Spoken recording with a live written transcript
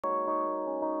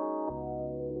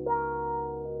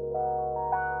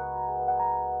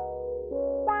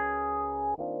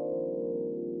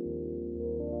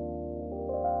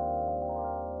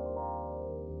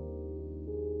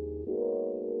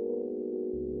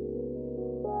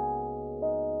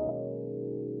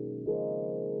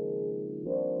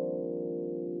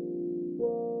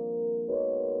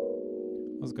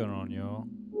What's going on, y'all?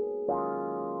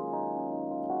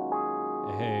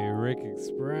 Hey, Rick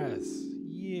Express.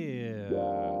 Yeah.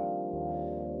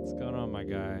 What's going on, my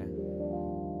guy?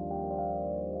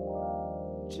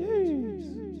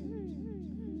 Jeez.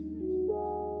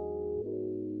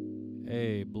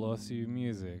 Hey, Blossy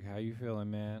Music. How you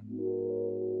feeling, man?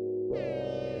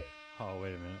 Oh,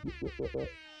 wait a minute.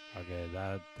 Okay,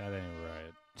 that ain't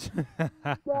right.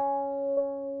 I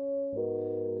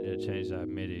need to change that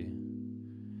MIDI.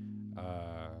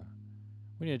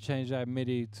 We need to change that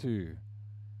MIDI to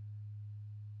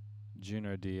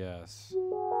Juno DS.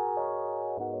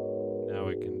 Now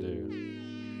we can do.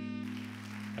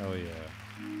 Hell yeah.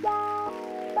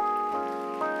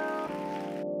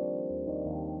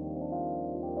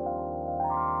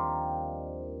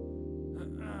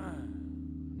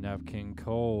 Nav King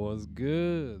Cole was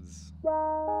goods.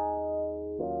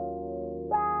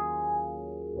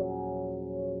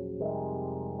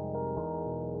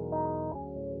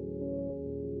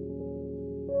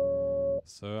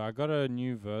 So I got a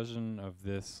new version of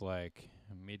this like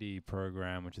MIDI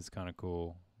program, which is kind of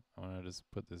cool. I want to just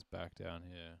put this back down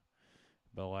here.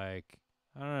 But like,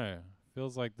 I don't know,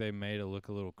 feels like they made it look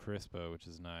a little crisper, which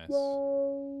is nice.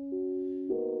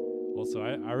 Also,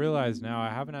 I realize now I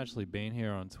haven't actually been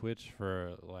here on Twitch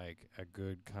for like a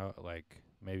good, like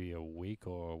maybe a week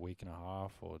or a week and a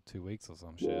half or 2 weeks or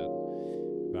some shit.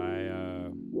 But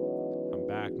I'm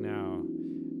back now.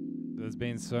 There's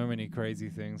been so many crazy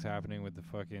things happening with the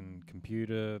fucking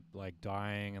computer, like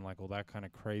dying and like all that kind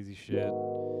of crazy shit.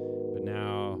 But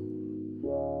now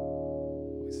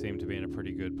we seem to be in a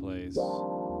pretty good place.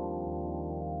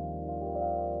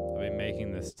 I've been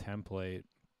making this template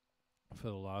for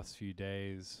the last few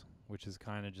days, which has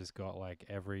kind of just got like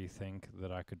everything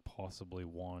that I could possibly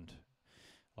want,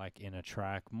 like in a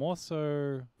track. More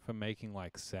so for making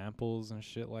like samples and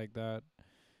shit like that.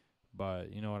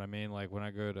 But you know what I mean? Like when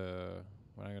I go to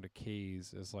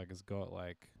keys, it's like it's got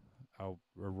like a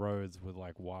roads with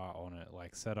like wah on it,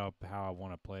 like set up how I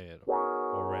want to play it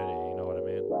already. You know what I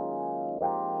mean?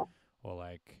 Or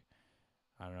like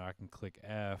I don't know, I can click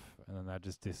F and then that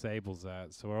just disables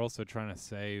that. So we're also trying to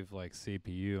save like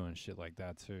CPU and shit like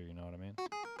that too. You know what I mean?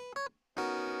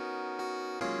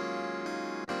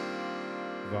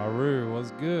 Varu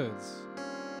was goods.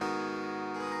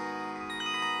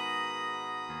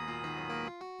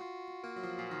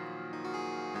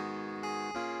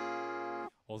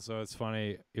 Also, it's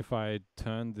funny, if I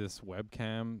turn this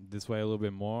webcam this way a little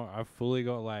bit more, I've fully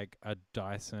got like a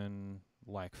Dyson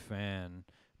like fan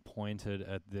pointed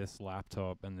at this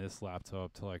laptop and this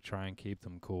laptop to like try and keep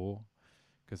them cool.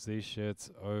 'Cause these shits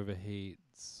overheat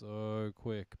so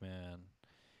quick, man.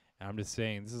 And I'm just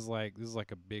saying, this is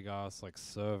like a big ass like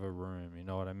server room, you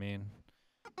know what I mean?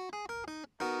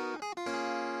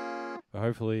 But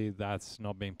hopefully that's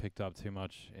not being picked up too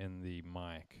much in the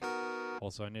mic.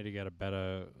 Also, I need to get a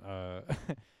better,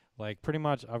 like pretty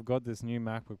much I've got this new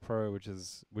MacBook Pro, which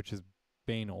has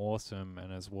been awesome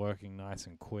and is working nice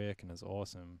and quick and is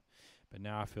awesome. But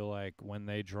now I feel like when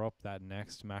they drop that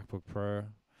next MacBook Pro,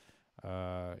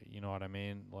 you know what I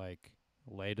mean, like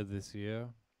later this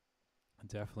year, I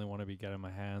definitely want to be getting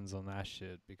my hands on that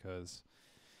shit because,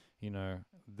 you know,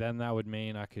 then that would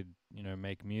mean I could, you know,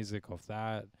 make music off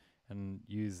that and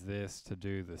use this to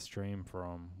do the stream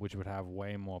from, which would have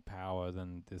way more power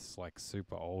than this like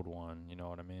super old one, you know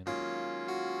what I mean?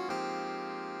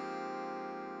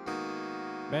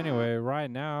 But anyway, right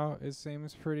now it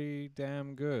seems pretty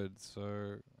damn good,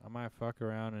 so I might fuck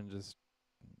around and just,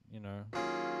 you know,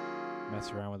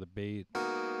 mess around with the beat,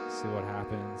 see what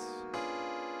happens,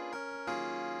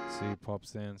 see who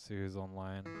pops in, see who's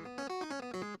online.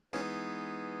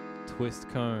 Twist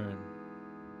Cone.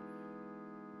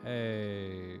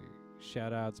 Hey,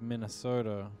 shout outs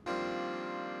Minnesota.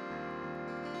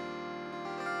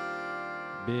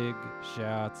 Big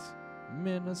shouts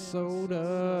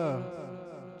Minnesota.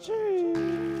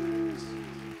 Jeez.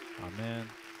 Oh man.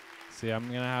 See, I'm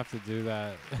gonna have to do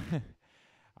that.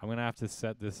 I'm gonna have to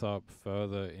set this up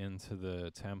further into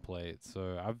the template.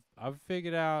 So I've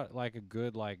figured out like a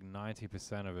good like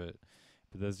 90% of it,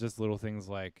 but there's just little things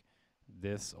like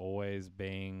this always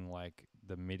being like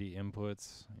the MIDI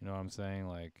inputs, you know what I'm saying?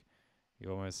 Like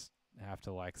you almost have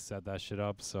to like set that shit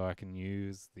up so I can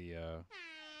use the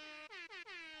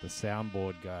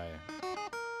soundboard guy.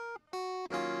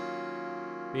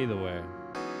 Either way.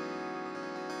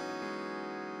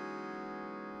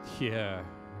 Yeah,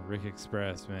 Rick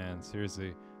Express, man,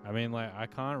 seriously. I mean, like I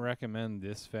can't recommend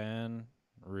this fan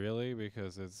really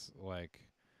because it's like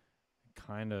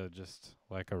kind of just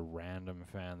like a random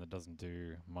fan that doesn't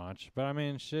do much. But I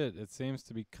mean, shit, it seems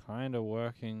to be kind of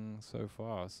working so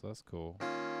far, so that's cool.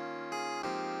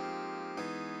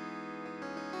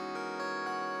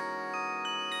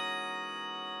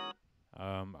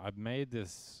 I made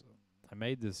this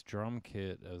drum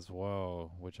kit as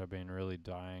well, which I've been really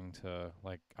dying to,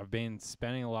 like, I've been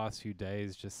spending the last few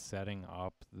days just setting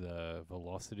up the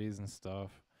velocities and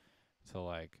stuff to,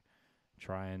 like,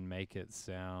 try and make it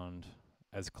sound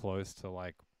as close to,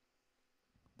 like,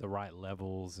 the right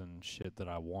levels and shit that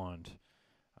I want.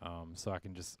 So I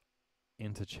can just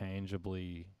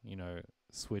interchangeably,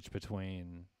 switch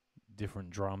between different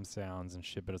drum sounds and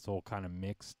shit, but it's all kind of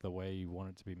mixed the way you want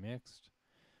it to be mixed.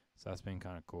 So that's been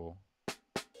kind of cool.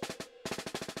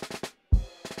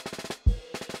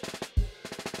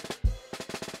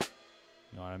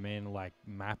 You know what I mean? Like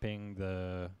mapping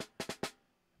the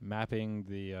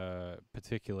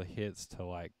particular hits to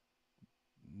like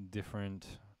different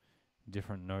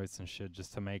notes and shit,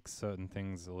 just to make certain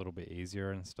things a little bit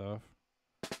easier and stuff.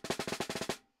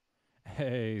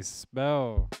 Hey,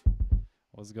 Spell.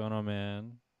 What's going on,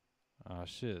 man? Oh,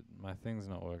 shit. My thing's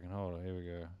not working. Hold on. Here we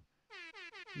go.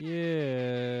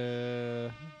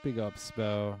 Yeah. Big ups,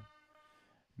 Spell.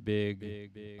 Big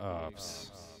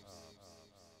ups.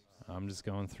 I'm just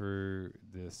going through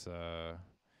this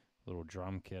little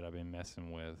drum kit I've been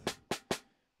messing with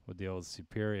the old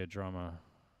Superior drummer.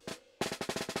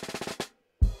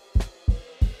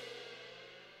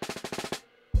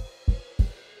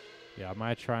 Yeah, I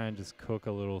might try and just cook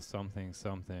a little something.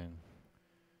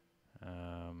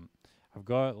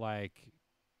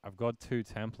 I've got 2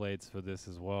 templates for this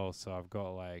as well. So I've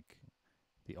got like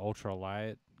the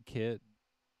ultralight kit,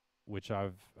 which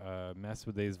I've messed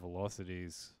with these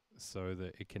velocities so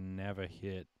that it can never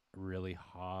hit really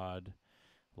hard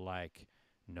like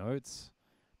notes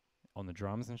on the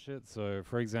drums and shit. So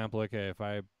for example, okay, if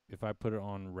I put it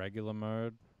on regular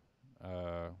mode,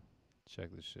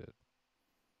 check this shit.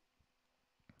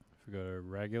 If we go to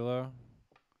regular,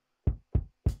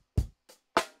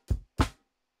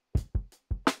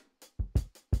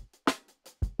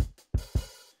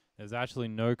 there's actually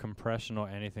no compression or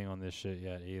anything on this shit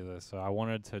yet either. So I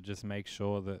wanted to just make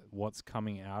sure that what's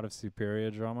coming out of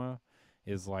Superior Drummer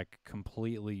is like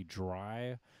completely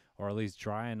dry, or at least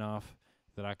dry enough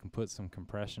that I can put some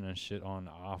compression and shit on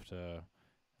after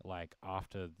the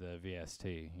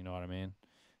VST. You know what I mean?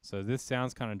 So this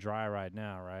sounds kind of dry right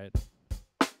now, right?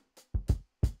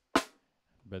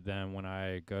 But then when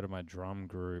I go to my drum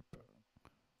group,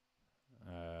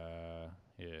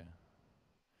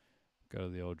 go to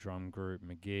the old drum group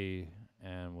McGee,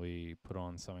 and we put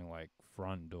on something like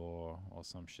Front Door or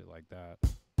some shit like that.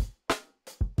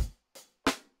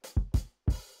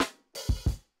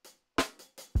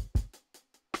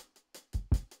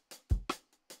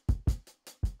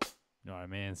 You know what I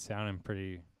mean? Sounding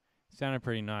pretty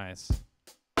nice.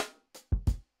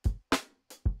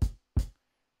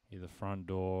 Either Front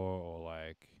Door or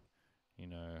like,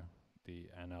 the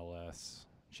NLS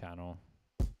channel.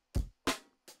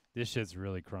 This shit's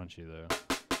really crunchy though.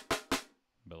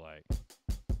 But like,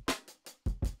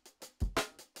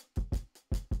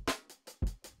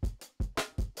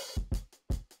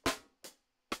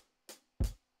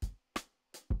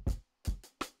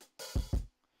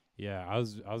 yeah, I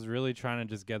was really trying to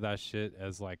just get that shit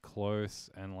as like close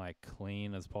and like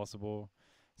clean as possible.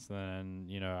 So then,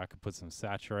 I could put some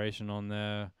saturation on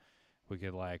there. We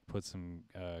could like put some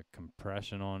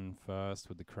compression on first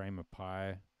with the Kramer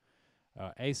Pi.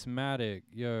 Asematic,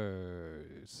 thank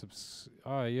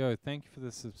you for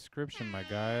the subscription, my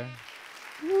guy.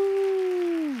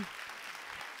 Woo!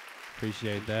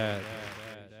 Appreciate that.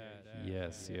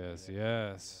 Yes.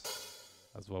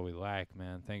 That's what we like,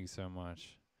 man. Thank you so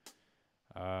much.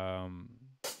 Oh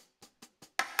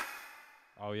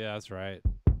yeah, that's right.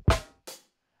 I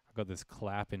got this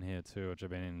clap in here too, which I've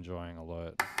been enjoying a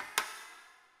lot.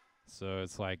 So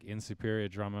it's like in Superior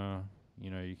Drummer,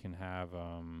 you can have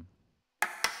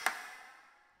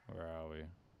where are we?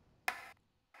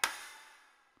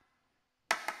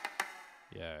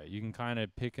 Yeah, you can kind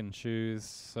of pick and choose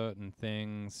certain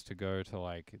things to go to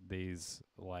like these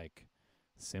like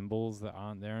symbols that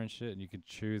aren't there and shit, and you could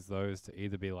choose those to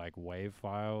either be like wave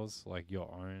files, like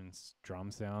your own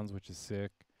drum sounds, which is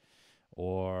sick,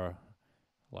 or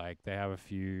like they have a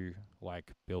few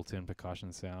like built-in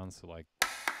percussion sounds. So like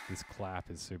this clap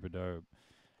is super dope,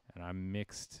 and I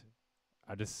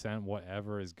just sent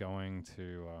whatever is going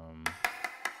to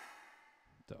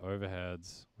the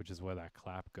overheads, which is where that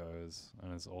clap goes,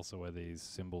 and it's also where these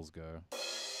cymbals go.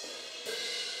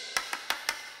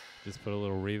 Just put a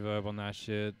little reverb on that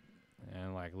shit,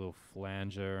 and like a little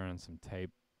flanger and some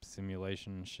tape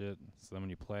simulation and shit. So then when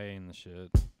you play in the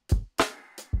shit,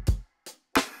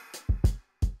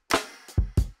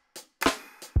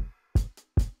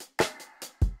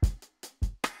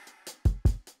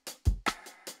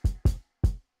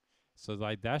 So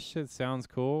like that shit sounds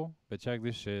cool, but check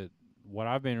this shit. What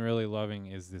I've been really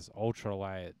loving is this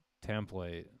ultralight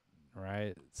template,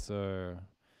 right? So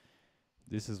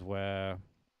this is where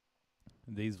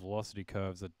these velocity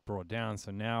curves are brought down. So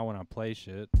now when I play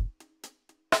shit,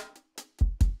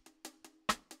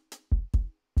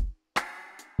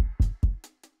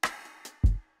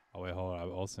 oh wait, hold on. I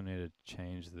also need to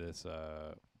change this.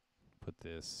 Put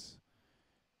this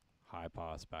high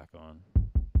pass back on.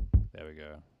 There we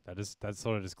go. That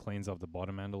sort of just cleans up the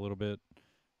bottom end a little bit.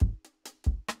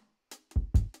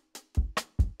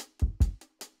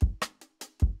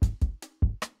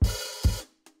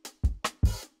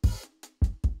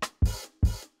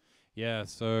 Yeah,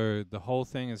 so the whole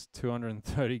thing is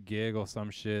 230 gig or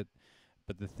some shit,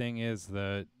 but the thing is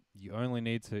that you only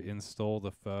need to install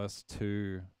the first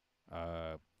two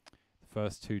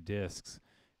discs,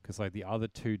 because like the other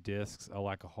two discs are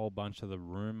like a whole bunch of the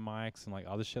room mics and like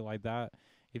other shit like that.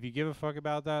 If you give a fuck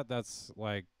about that, that's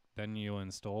like then you'll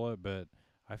install it. But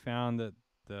I found that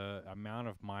the amount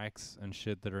of mics and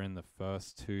shit that are in the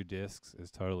first two discs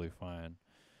is totally fine.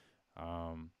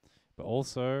 But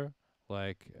also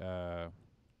like what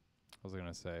was I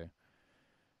gonna say?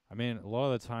 I mean, a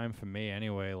lot of the time for me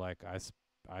anyway, like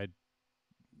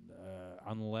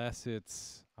unless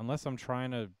I'm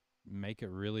trying to make it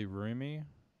really roomy,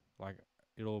 like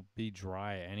it'll be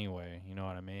dry anyway. You know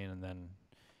what I mean? And then,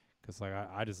 cause like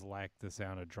I just like the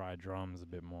sound of dry drums a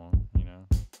bit more. You know.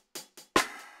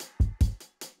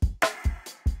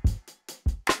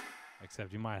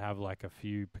 Except you might have like a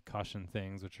few percussion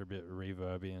things which are a bit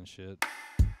reverby and shit.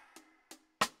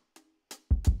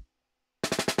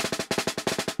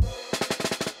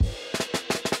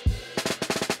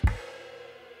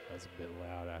 That's a bit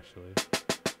loud actually.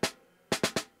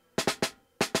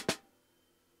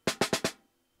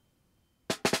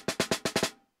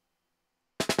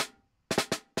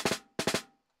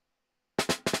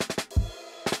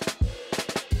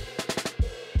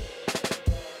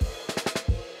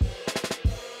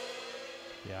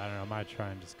 Yeah, I don't know. I might try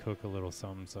and just cook a little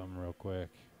something real quick.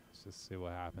 Let's just see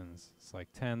what happens. It's like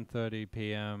 10:30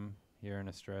 p.m. here in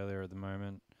Australia at the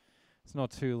moment. It's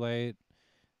not too late.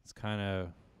 It's kind of,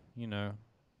 you know,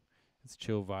 it's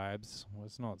chill vibes. Well,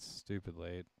 it's not stupid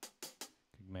late.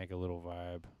 Could make a little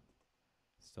vibe.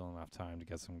 Still enough time to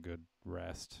get some good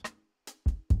rest.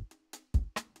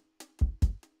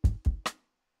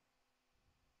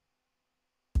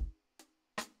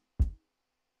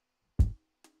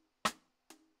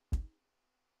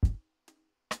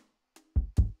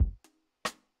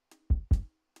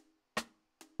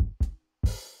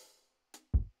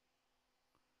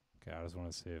 Okay, I just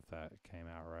want to see if that came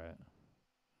out right.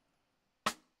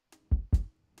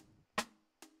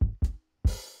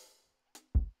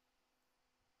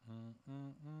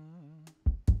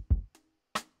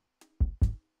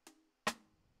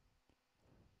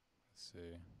 Let's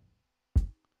see.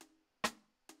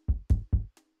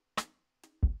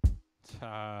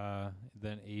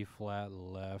 Then E flat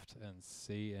left and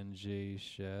C and G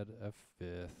shed a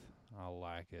fifth. I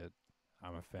like it.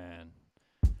 I'm a fan.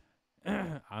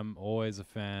 I'm always a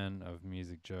fan of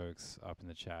music jokes up in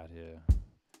the chat here.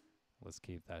 Let's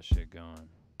keep that shit going.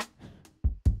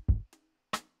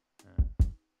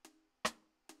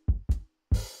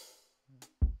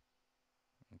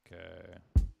 Okay.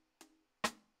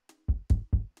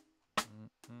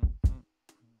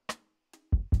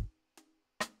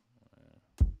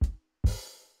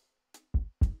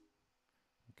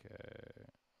 Okay.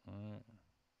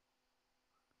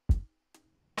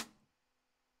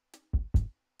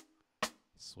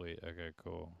 Sweet. Okay,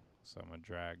 cool. So I'm gonna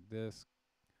drag this.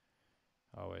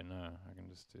 Oh wait, no. I can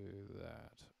just do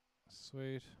that.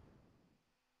 Sweet.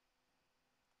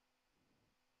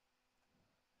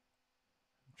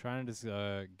 I'm trying to just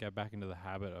get back into the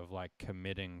habit of like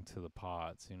committing to the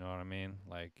parts. You know what I mean?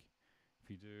 Like if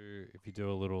you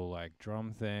do a little like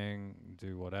drum thing,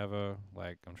 do whatever.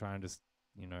 Like I'm trying to just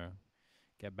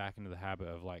get back into the habit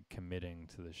of like committing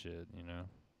to the shit. You know.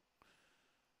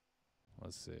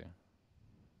 Let's see.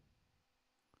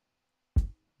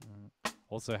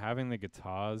 Also, having the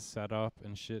guitars set up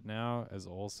and shit now is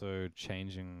also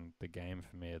changing the game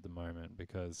for me at the moment,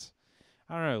 because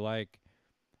I don't know, like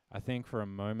I think for a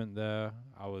moment there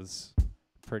I was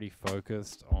pretty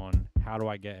focused on how do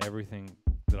I get everything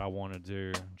that I want to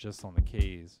do just on the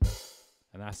keys,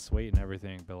 and that's sweet and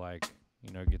everything, but like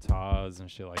guitars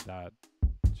and shit like that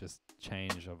just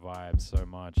change a vibe so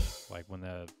much, like when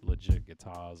they're legit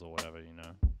guitars or whatever,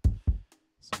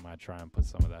 so I might try and put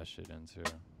some of that shit into.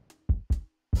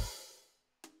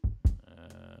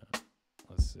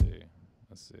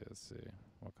 Let's see.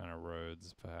 What kind of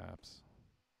roads, perhaps?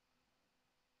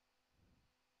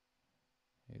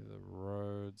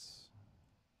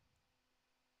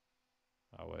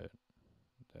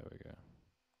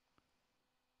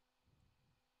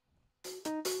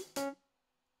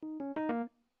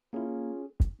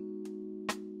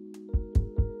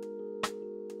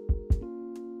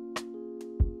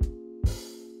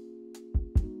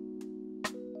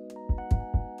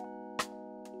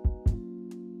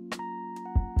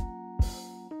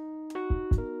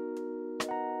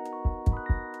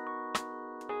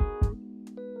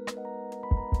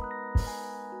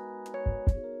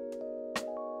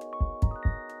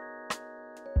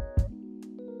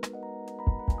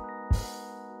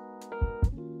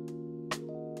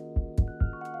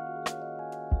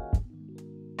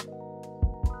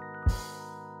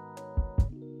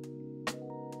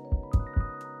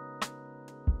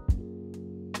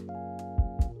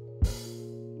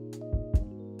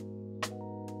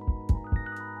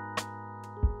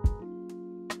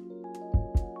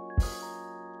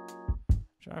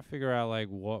 trying to figure out like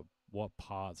what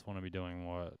parts want to be doing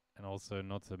what, and also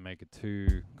not to make it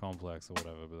too complex or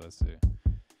whatever. But let's see.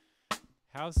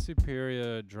 How's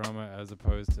superior drummer as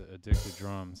opposed to addicted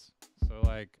drums? So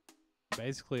like,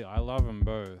 basically, I love them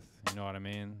both. You know what I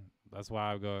mean? That's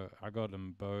why I got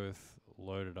them both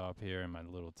loaded up here in my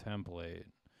little template.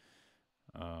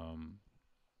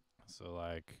 So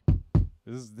like,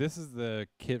 this is the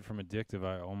kit from Addictive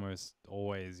I almost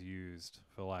always used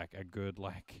for like a good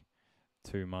like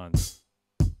 2 months.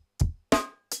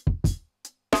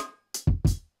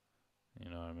 You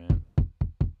know what I mean?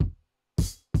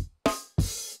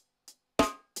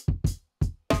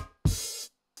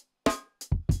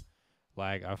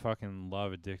 Like, I fucking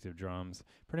love Addictive drums.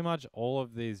 Pretty much all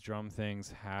of these drum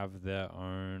things have their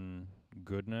own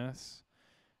goodness,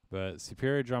 but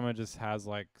Superior Drummer just has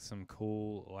like some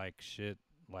cool like shit,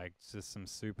 like just some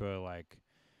super like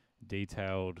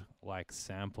detailed like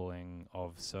sampling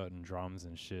of certain drums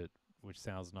and shit, which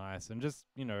sounds nice. And just,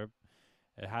 you know,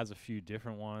 it has a few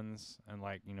different ones, and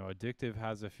like, you know, Addictive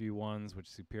has a few ones which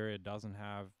Superior doesn't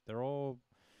have. They're all,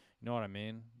 you know what I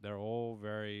mean? They're all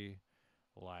very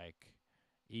like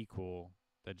equal.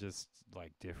 They're just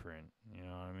like different, you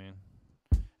know what I mean?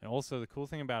 And also the cool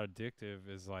thing about Addictive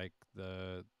is like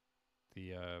the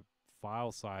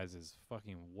file size is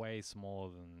fucking way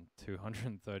smaller than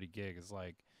 230 gig. It's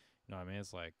like, you know what I mean?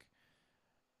 It's like,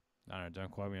 I don't know, don't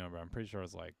quote me on it, but I'm pretty sure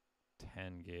it's like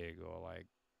 10 gig or like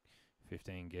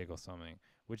 15 gig or something,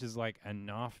 which is like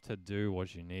enough to do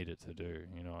what you need it to do,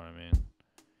 you know what I mean?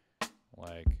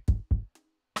 Like,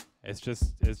 it's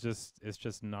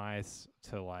just nice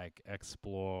to like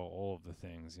explore all of the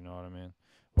things, you know what I mean?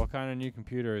 What kind of new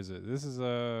computer is it? This is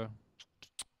a,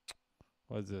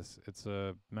 what is this? It's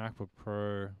a MacBook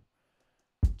Pro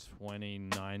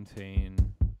 2019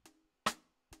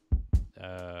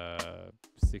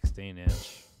 16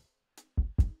 inch.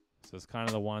 So it's kind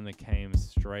of the one that came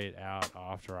straight out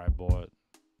after I bought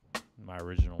my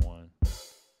original one.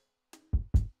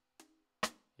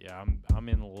 Yeah, I'm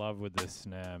in love with this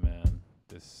snare, man.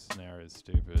 This snare is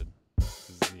stupid. This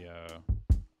is the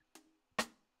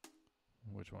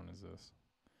which one is this?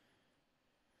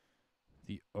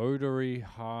 The Odory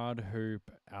Hard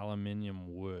Hoop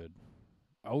Aluminium Wood.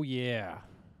 Oh yeah.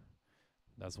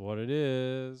 That's what it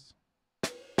is.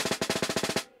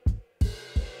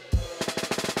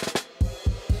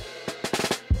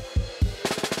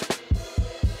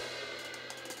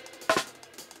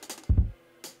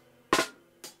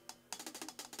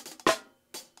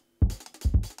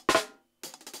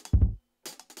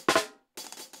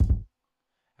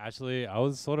 Actually, I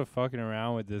was sort of fucking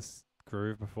around with this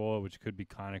groove before, which could be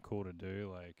kind of cool to do.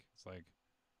 Like, it's like,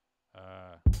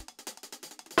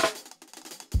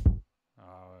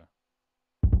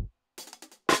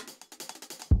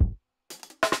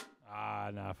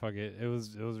 nah, fuck it. It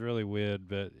was really weird,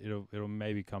 but it'll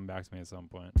maybe come back to me at some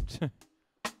point.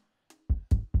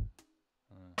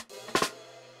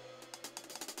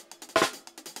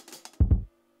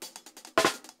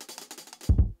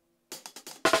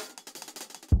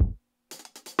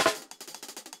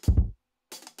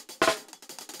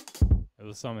 It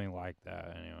was something like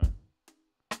that, anyway.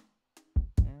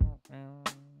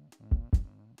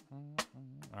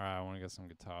 Alright, I want to get some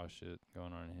guitar shit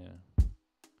going on here.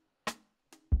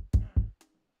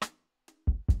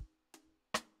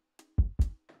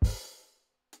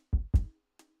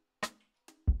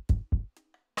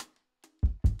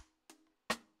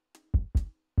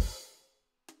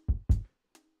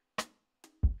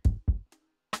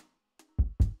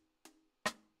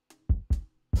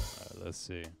 Alright, let's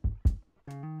see.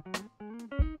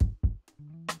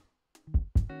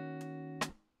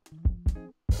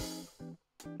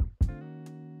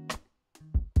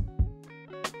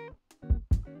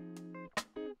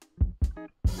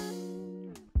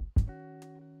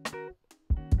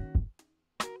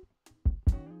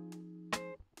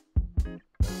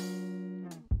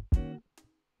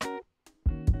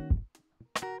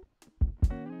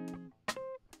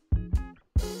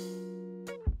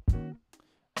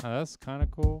 Oh, that's kind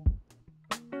of cool.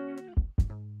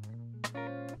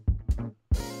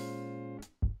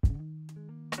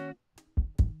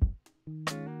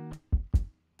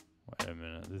 Wait a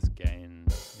minute, this gain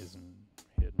isn't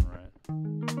hidden right.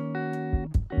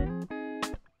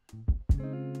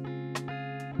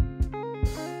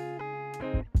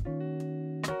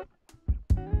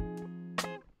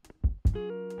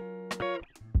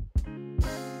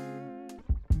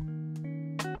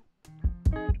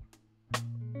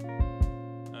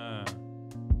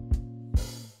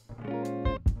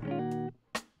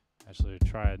 Actually,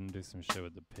 try it and do some shit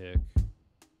with the pick.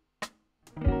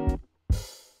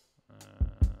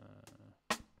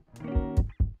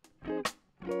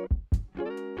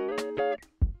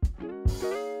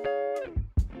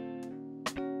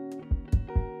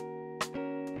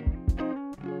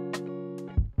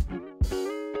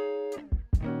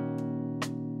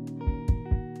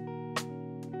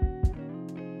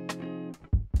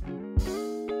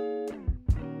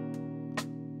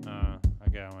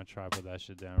 try to put that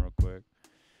shit down real quick.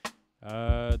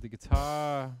 The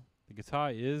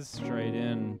guitar is straight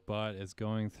in, but it's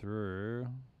going through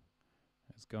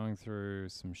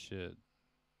some shit.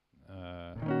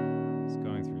 It's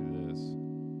going through this.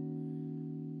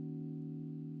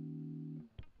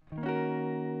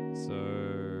 So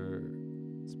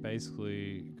it's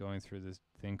basically going through this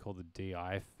thing called the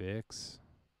DI fix.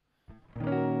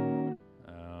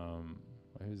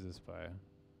 Who's this by?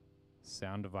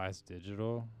 Sound Device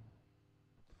Digital.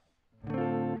 I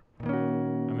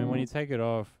mean, when you take it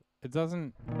off, it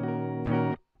doesn't.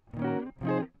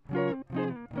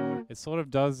 It sort of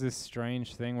does this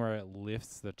strange thing where it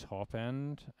lifts the top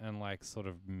end and like sort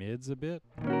of mids a bit.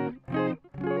 I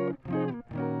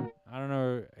don't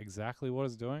know exactly what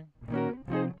it's doing.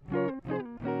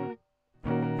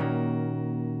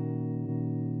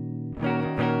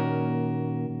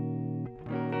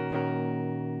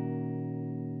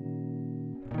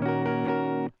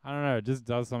 I don't know, it just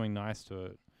does something nice to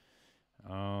it.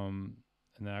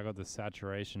 And then I got the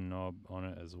saturation knob on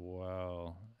it as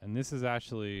well. And this is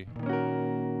actually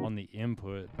on the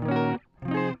input. So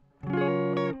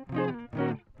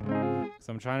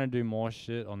I'm trying to do more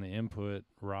shit on the input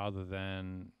rather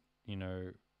than, you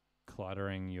know,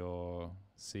 cluttering your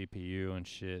CPU and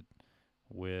shit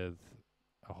with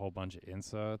a whole bunch of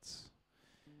inserts.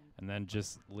 And then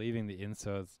just leaving the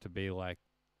inserts to be like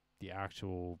the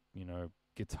actual, you know,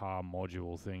 guitar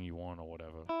module thing you want or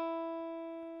whatever.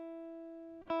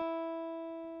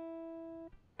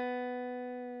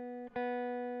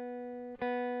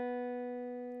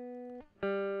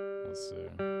 Let's see.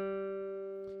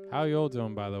 How y'all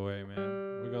doing, by the way,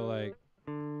 man? We got like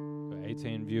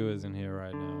 18 viewers in here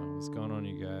right now. What's going on,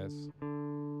 you guys?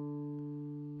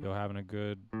 Y'all having a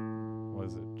good, what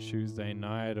is it, Tuesday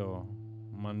night or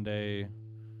Monday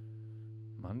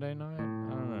night?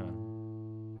 I don't know.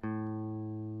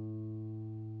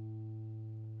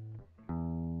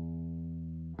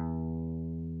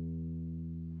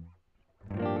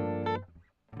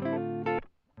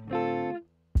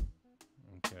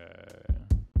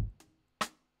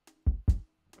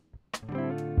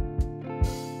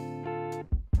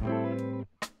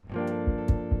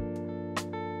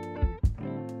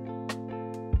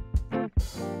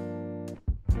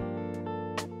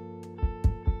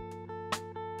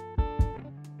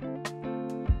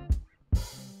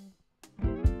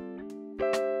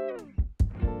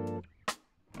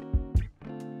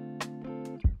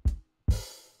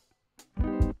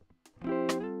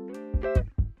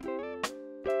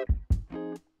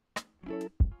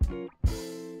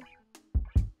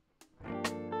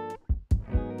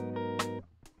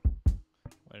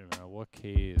 Wait a minute, what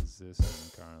key is this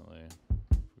in currently?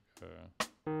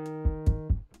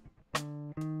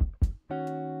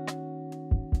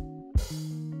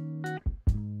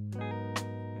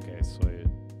 Okay, sweet.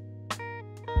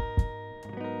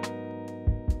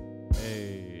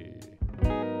 Hey.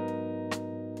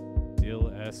 Deal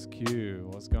SQ,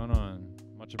 what's going on?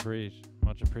 Much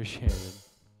appreciated.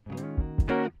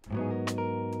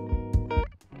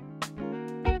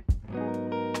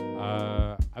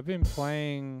 I've been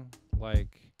playing,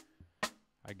 like,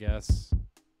 I guess,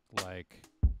 like,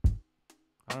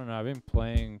 I don't know, I've been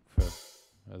playing for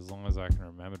as long as I can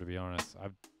remember, to be honest.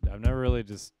 I've never really I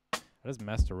just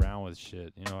messed around with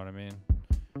shit, you know what I mean?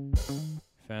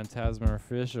 Phantasma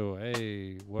Official,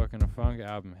 hey, working a funk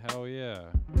album, hell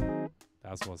yeah.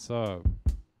 That's what's up.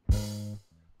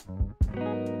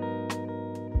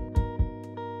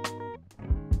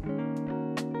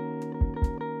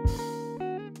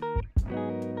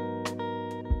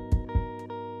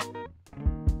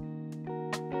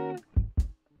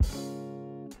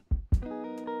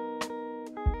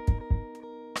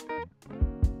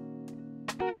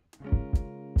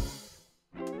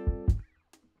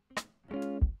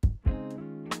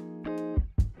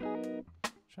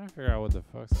 Trying to figure out what the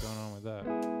fuck's going on with that.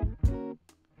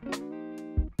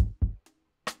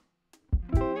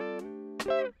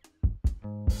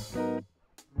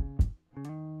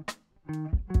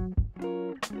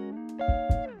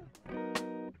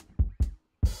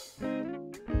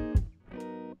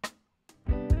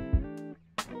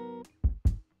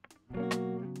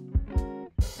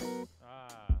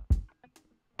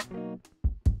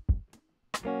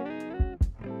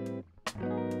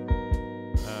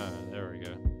 There we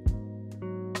go.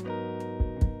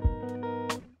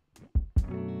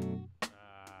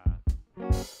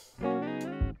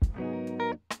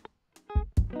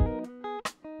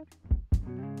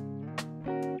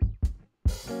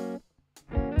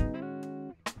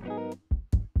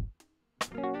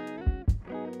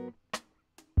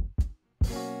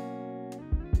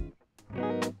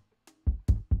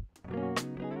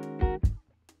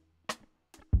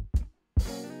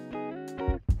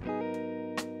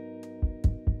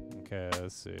 Okay,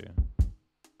 let's see.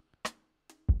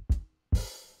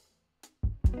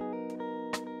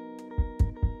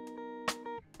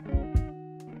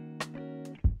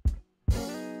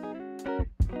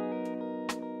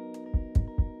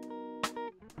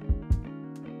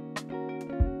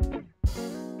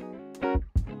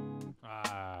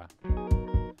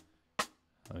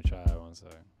 Let me try that one sec.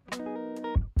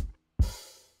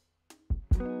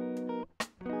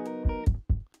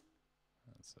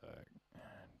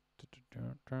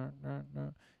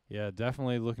 Yeah,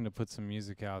 definitely looking to put some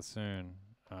music out soon.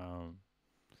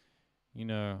 You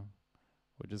know,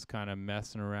 we're just kind of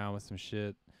messing around with some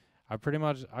shit. I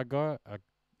got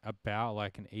about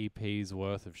like an EP's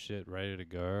worth of shit ready to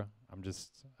go. I don't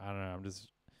know, I'm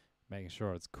just making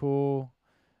sure it's cool.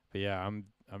 But yeah, I'm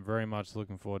very much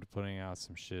looking forward to putting out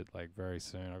some shit like very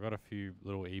soon. I got a few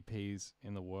little EPs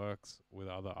in the works with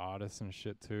other artists and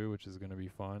shit too, which is gonna be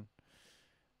fun.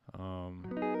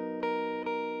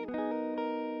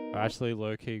 I actually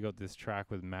low-key got this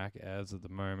track with MXXWLL at the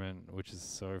moment, which is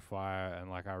so fire, and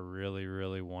like I really,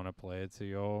 really want to play it to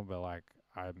y'all, but like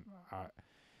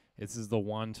this is the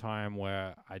one time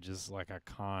where I just like I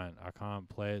can't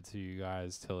play it to you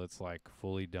guys till it's like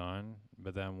fully done.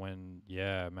 But then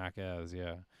MXXWLL,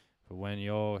 yeah. But when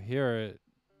y'all hear it,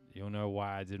 you'll know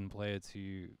why I didn't play it to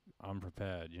you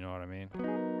unprepared. You know what I mean?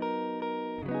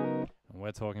 And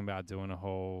we're talking about doing a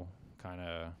whole kind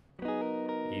of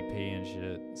EP and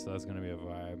shit, so that's gonna be a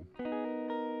vibe.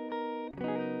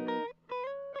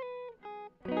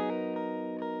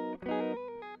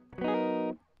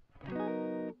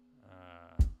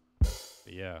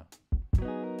 But yeah.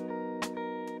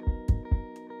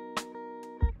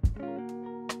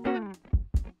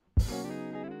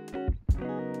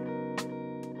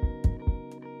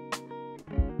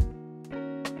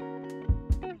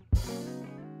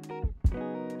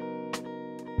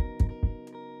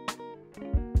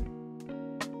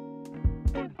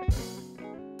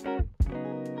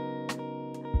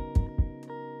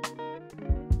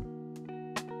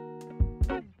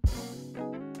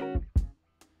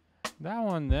 That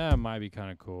one there might be kind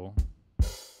of cool.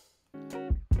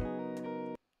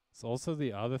 It's also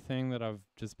the other thing that I've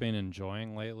just been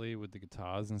enjoying lately with the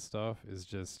guitars and stuff is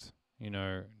just, you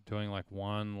know, doing like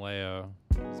one layer,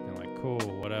 just being like, cool,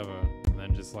 whatever, and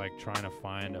then just like trying to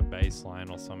find a bass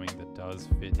line or something that does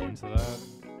fit into that.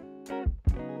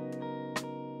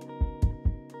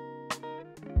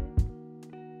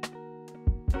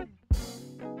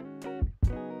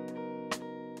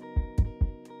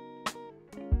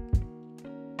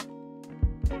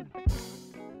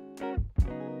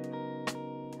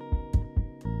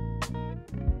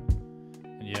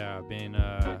 Yeah, I've been,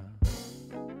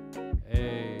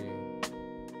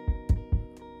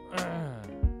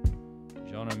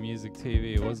 John on Music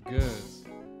TV, what's good?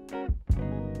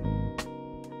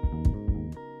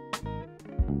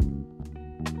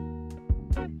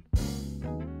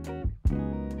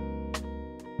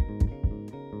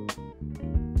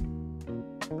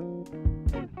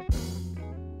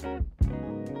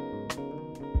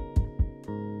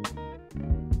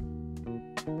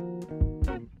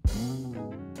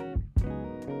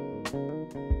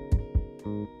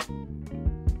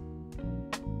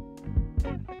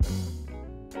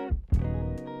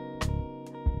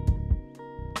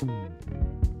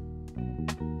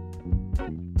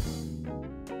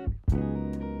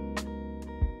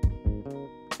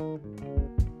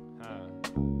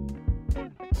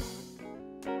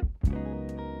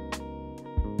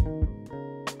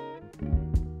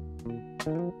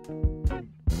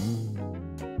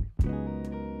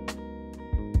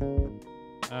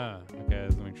 Okay,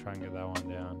 let me try and get that one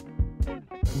down.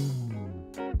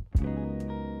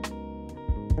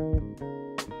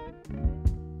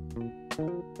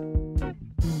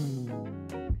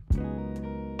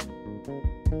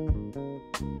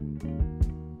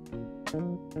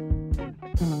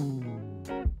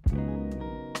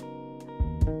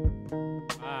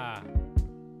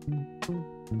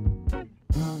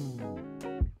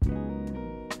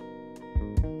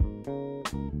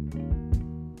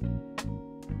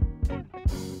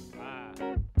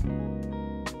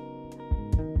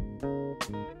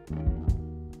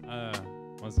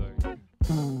 One second.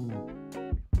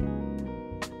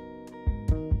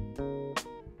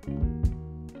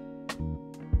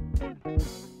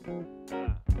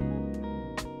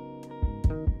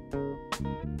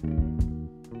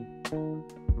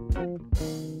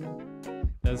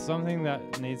 There's something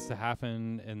that needs to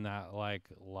happen in that like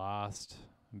last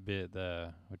bit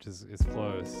there, which is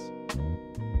close.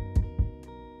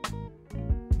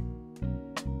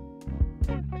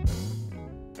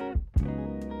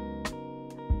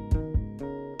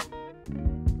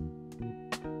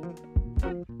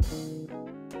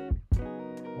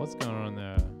 What's going on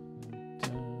there?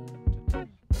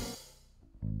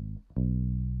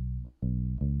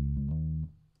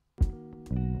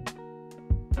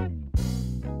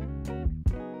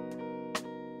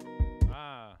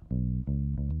 Ah.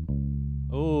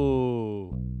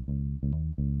 Ooh.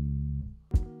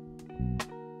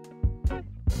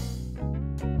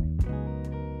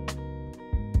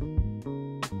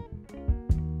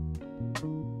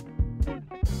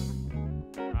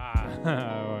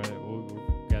 Alright, we'll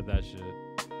get that shit.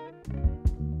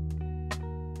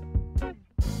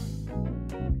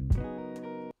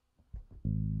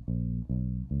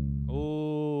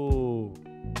 Ooh.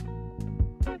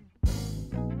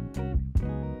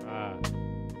 Ah.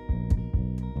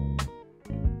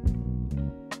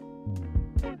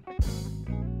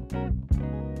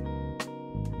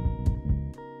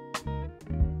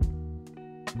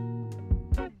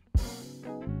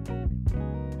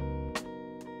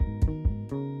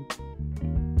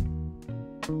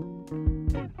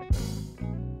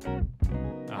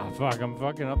 Fuck, I'm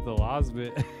fucking up the last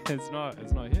bit. it's not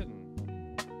hitting.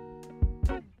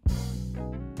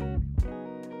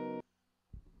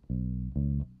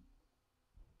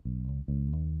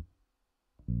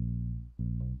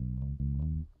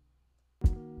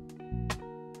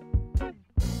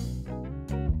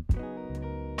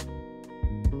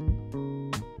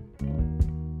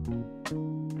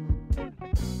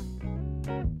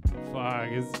 Fuck,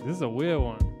 this is a weird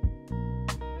one.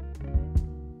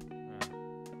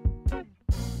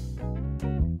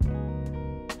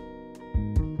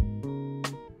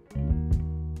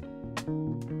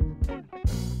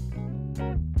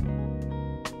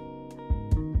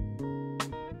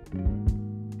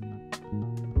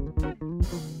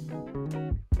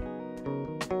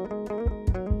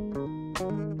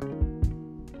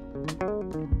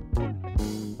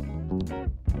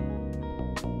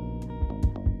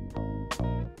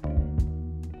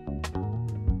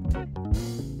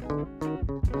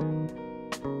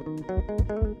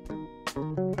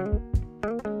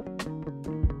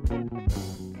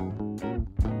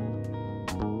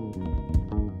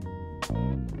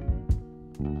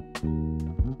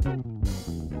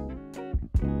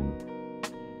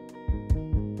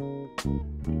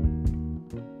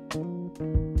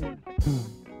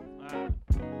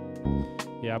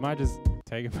 Yeah, I might just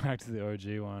take it back to the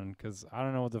OG one, because I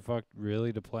don't know what the fuck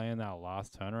really to play in that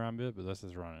last turnaround bit, but let's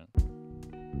just run it.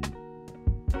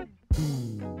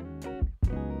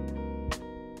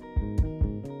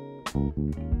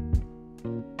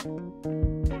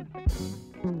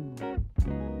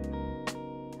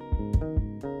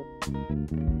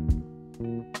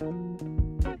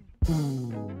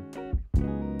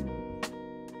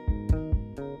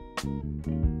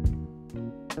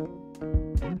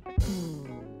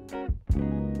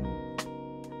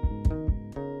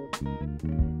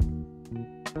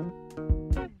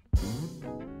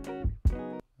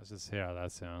 Let's just see how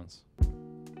that sounds.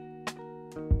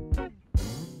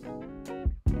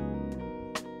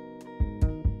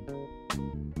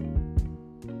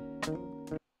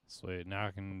 Sweet, now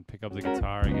I can pick up the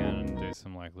guitar again and do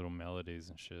some like little melodies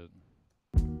and shit.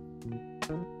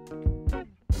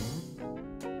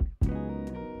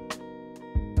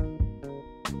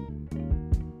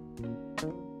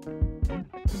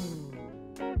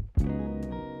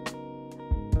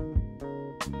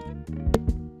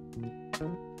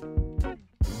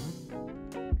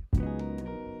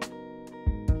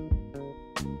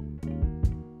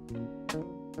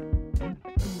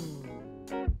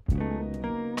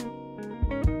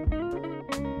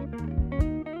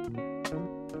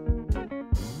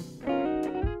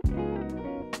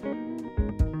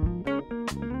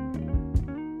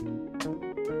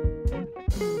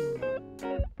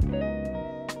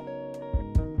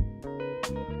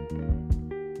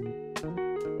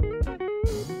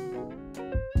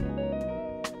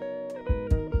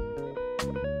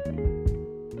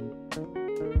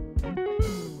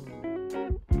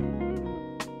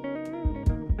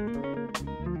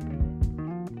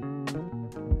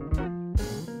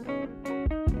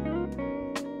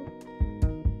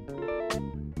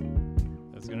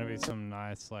 Some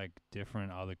nice, like,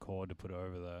 different other chord to put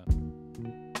over that.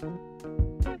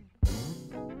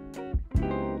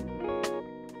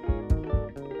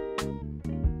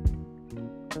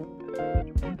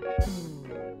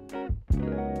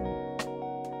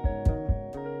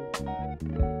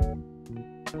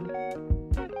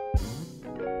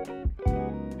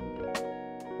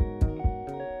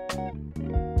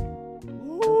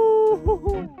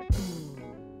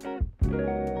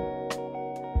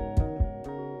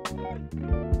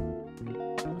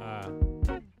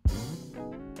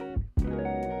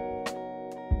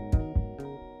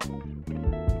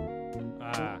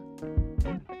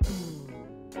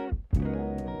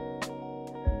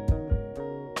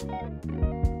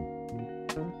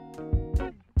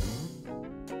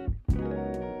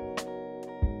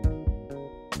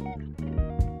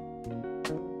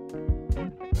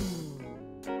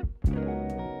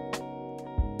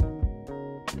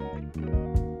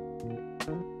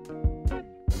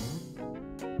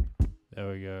 There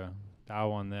we go. That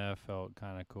one there felt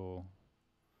kind of cool.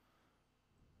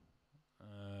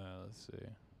 Let's see.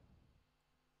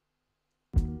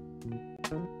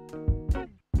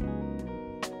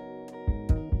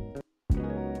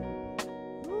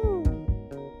 Woo.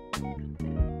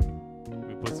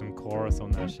 We put some chorus on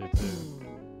that shit too.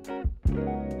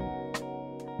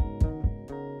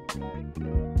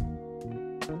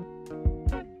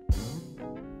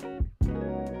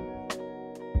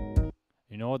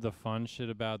 You know what the fun shit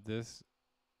about this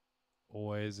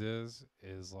always is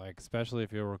like, especially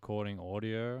if you're recording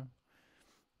audio,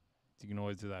 you can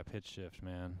always do that pitch shift,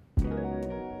 man.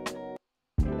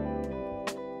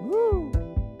 Woo!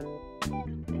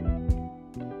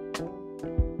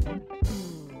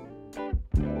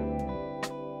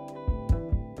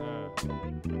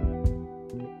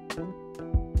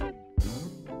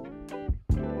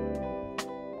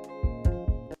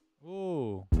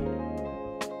 Ooh.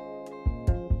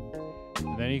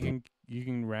 And then you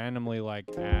can randomly like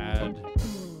add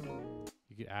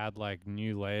like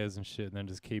new layers and shit, and then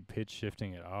just keep pitch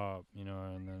shifting it up, you know,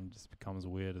 and then it just becomes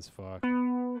weird as fuck.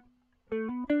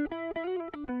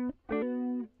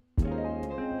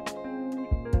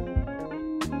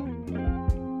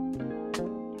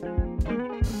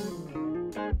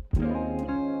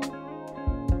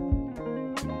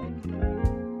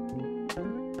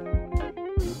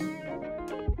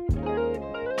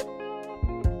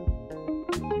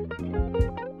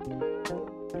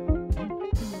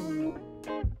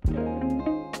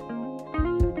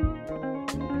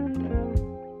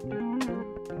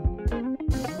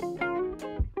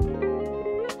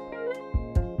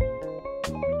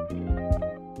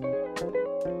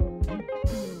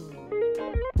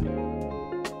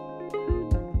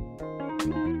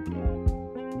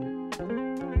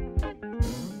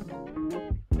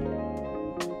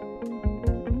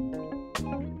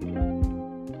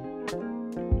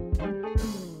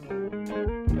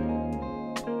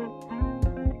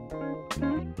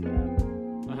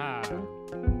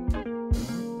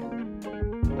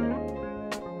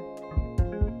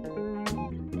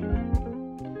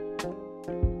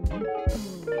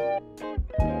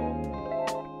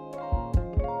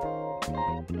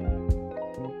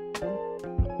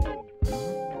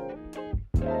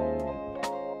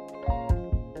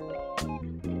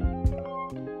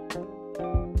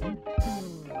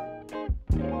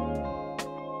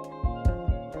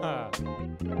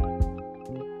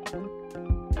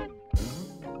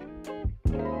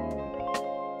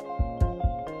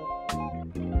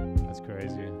 That's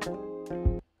crazy.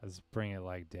 Let's bring it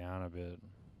like down a bit.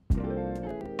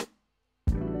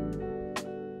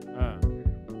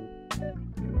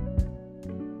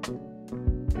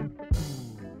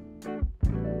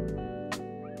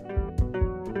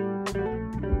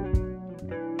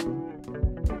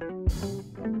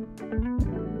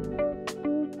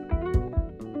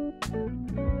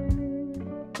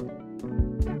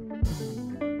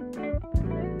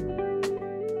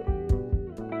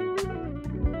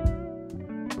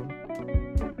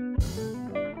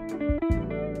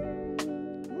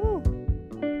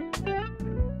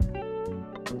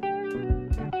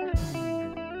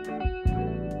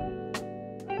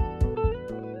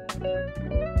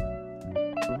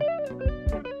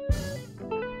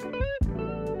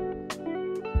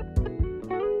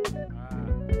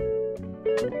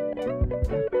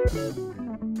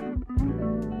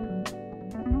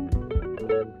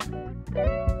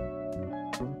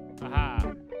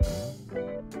 Aha.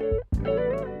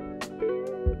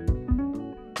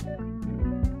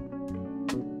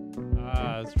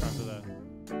 Let's try for that.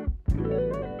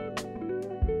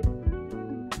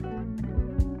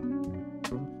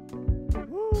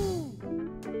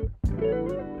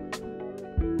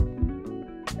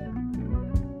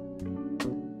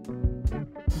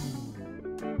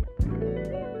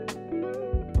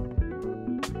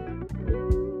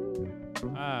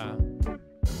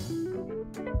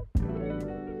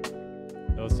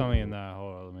 There was something in that.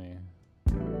 Hold on, let me.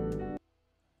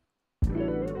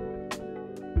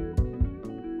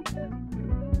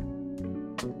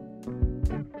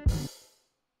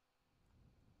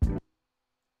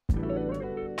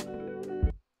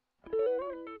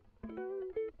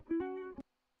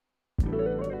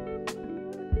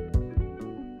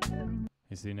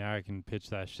 You see, now I can pitch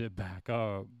that shit back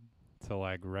up to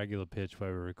like regular pitch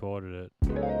where we recorded it.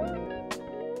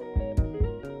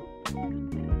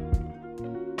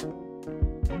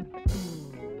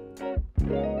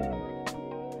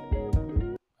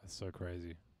 That's so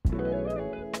crazy.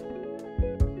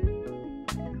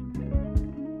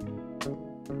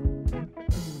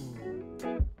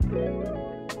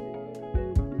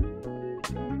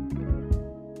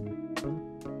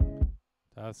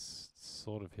 That's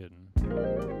sort of hidden.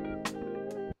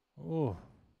 Oh.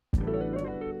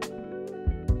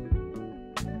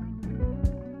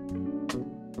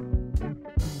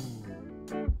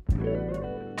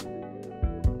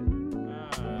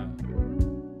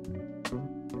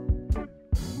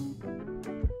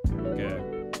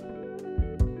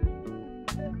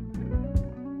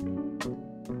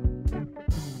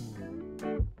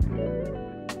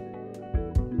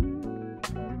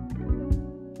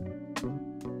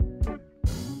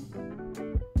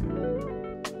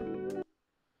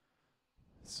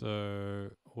 So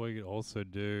what you could also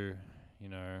do, you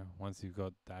know, once you've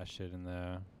got that shit in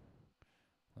there,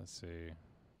 let's see,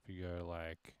 if you go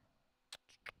like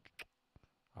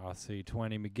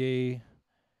RC20 McGee,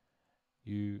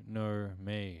 you know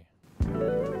me.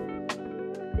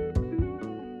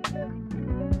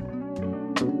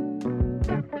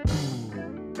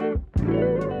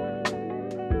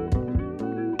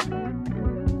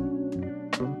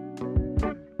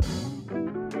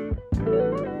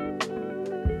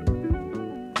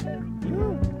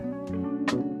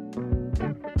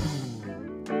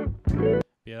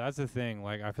 Yeah, that's the thing.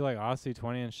 Like, I feel like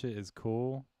RC20 and shit is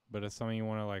cool, but it's something you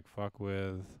want to like fuck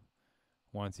with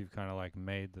once you've kind of like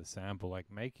made the sample. Like,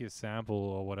 make your sample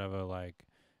or whatever, like,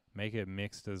 make it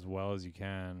mixed as well as you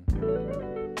can,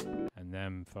 and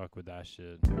then fuck with that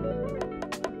shit.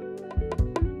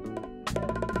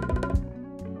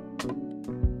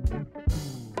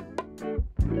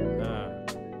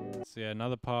 So yeah,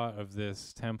 another part of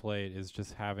this template is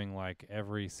just having like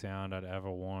every sound I'd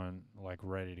ever want like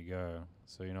ready to go.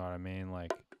 So you know what I mean?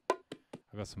 Like,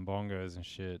 I got some bongos and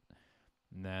shit,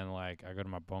 and then like I got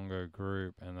my bongo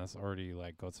group, and that's already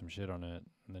like got some shit on it.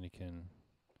 And then you can,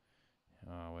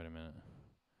 oh wait a minute,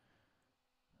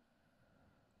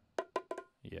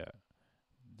 yeah.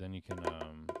 Then you can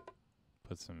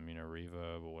put some, you know,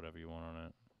 reverb or whatever you want on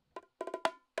it.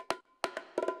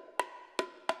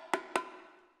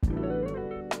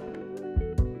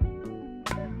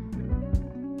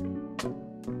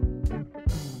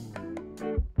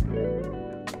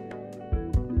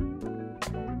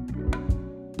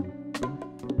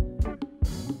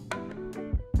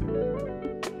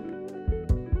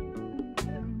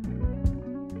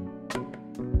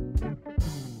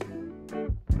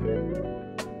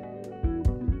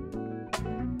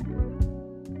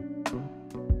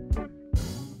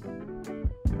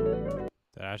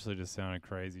 That actually just sounded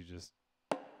crazy, just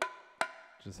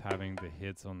having the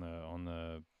hits on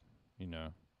the you know,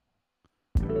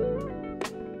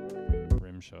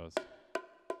 rim shots.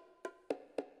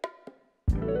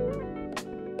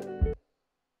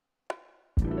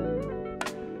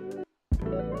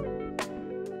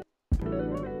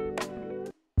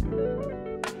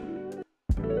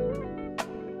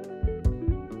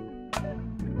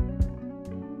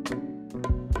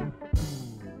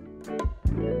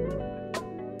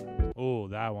 Oh,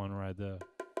 that one right there.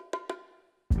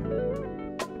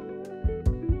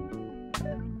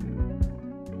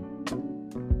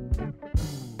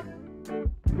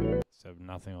 Except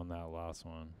nothing on that last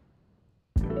one.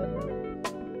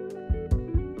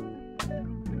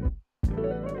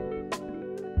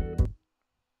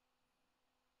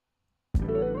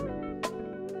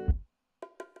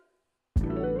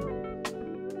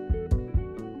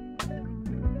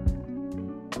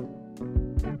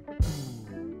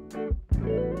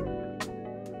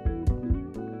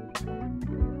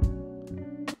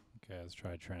 Let's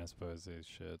try to transpose these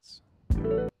shits.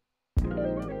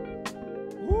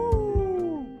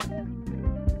 Woo!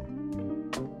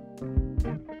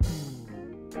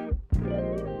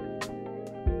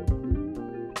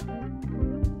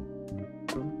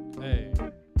 Hey.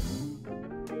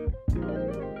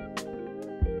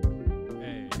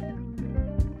 Hey.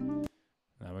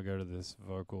 Now we go to this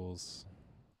vocals.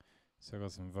 So I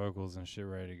got some vocals and shit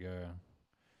ready to go.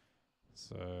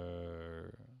 So,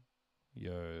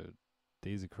 yo,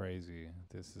 these are crazy.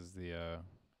 This is the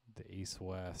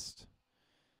East-West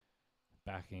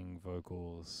backing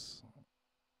vocals,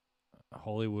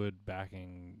 Hollywood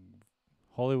backing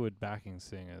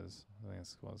singers. I think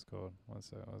that's what it's called.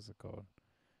 What's it called?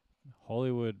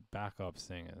 Hollywood backup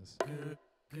singers.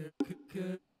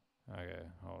 Okay,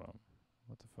 hold on.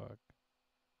 What the fuck?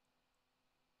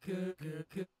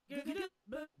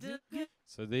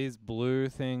 So these blue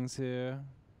things here,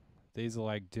 these are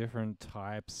like different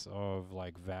types of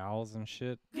like vowels and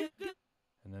shit.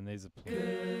 And then these are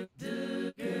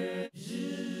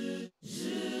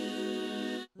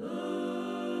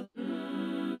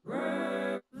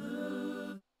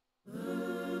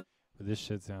but this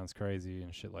shit sounds crazy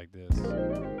and shit like this.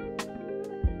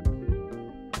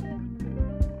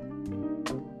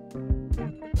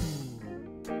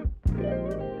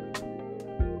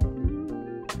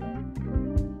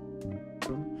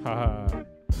 Haha.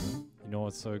 You know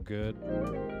what's so good?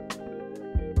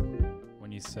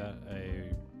 When you set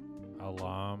a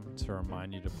alarm to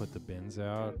remind you to put the bins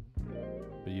out,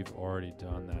 but you've already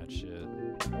done that shit.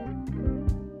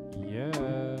 Yeah.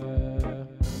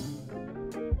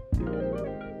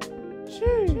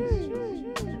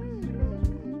 Jeez.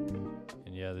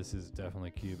 And yeah, this is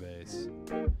definitely Cubase.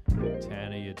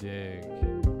 Tanner, you dig.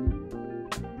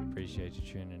 Appreciate you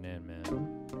tuning in, man.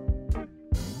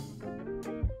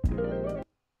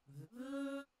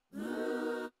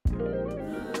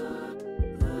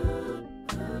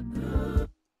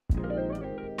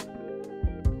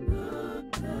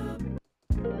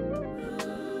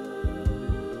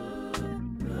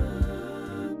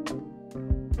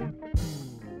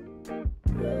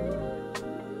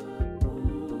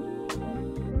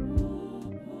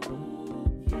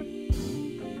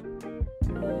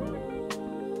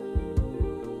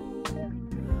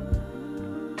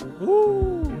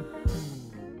 Woo!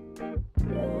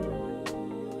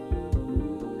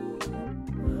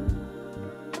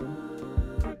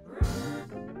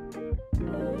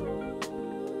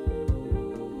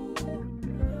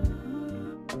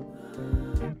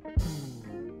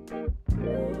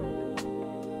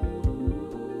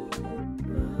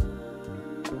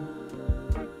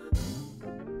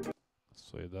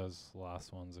 So those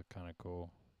last ones are kind of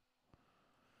cool.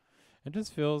 It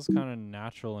just feels kind of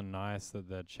natural and nice that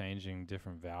they're changing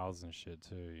different vowels and shit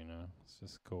too, you know? It's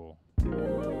just cool.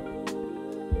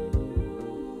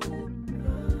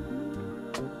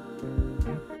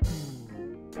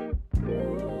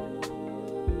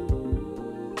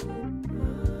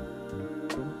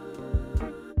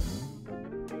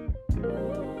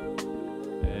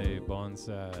 Hey, Bon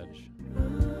Sag.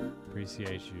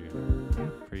 Appreciate you.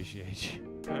 Appreciate you.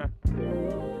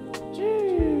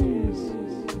 Jeez.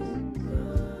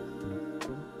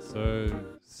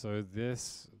 So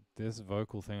this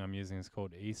vocal thing I'm using is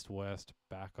called East-West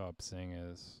Backup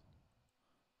Singers.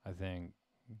 I think.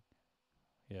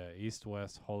 Yeah,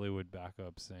 East-West Hollywood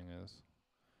Backup Singers.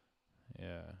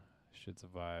 Yeah, shit's a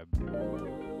vibe.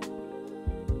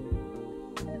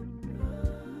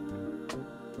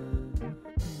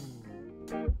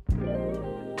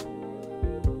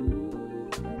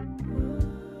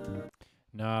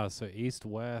 Nah, so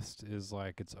East-West is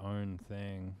like its own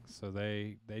thing. So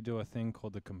they do a thing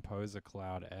called the Composer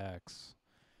Cloud X,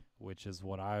 which is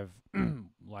what I've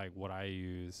like what I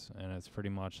use, and it's pretty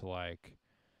much like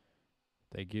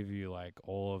they give you like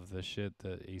all of the shit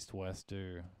that East-West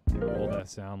do, all their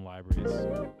sound libraries,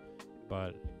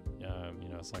 but you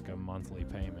know, it's like a monthly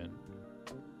payment.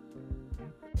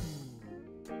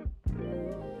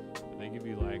 But they give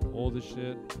you like all the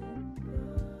shit,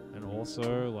 and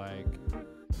also like,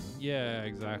 yeah,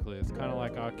 exactly. It's kind of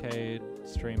like arcade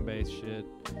stream-based shit,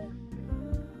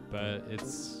 but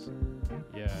it's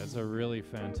a really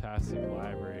fantastic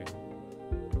library.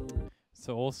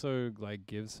 So also like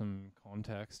give some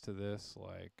context to this.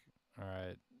 Like, all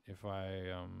right, if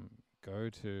I go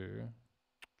to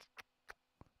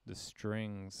the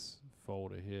strings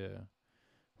folder here,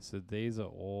 so these are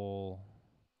all.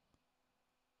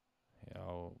 Yeah,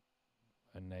 I'll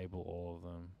enable all of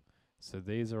them. So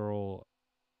these are all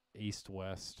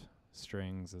East-West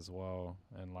strings as well,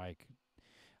 and like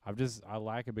I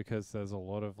like it because there's a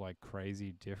lot of like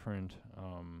crazy different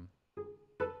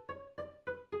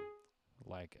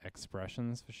like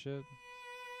expressions for shit.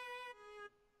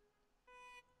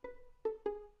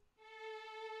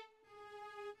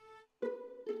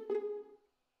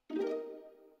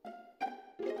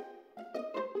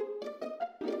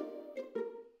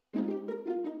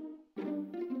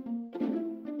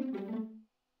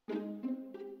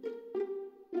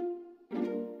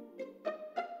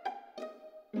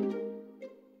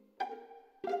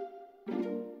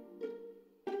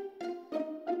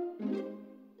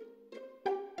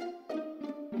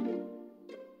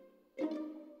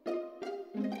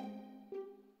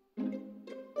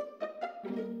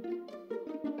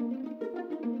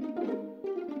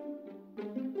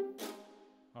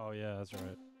 Oh yeah, that's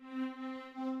right.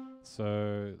 So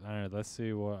I don't know, let's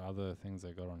see what other things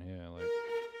they got on here. Like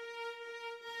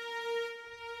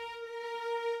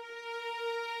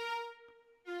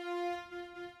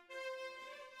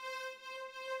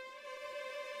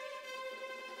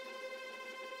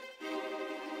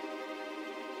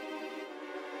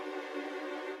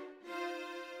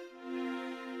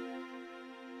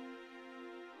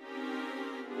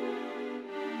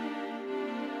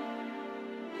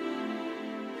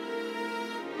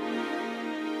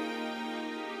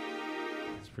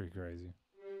it's pretty crazy.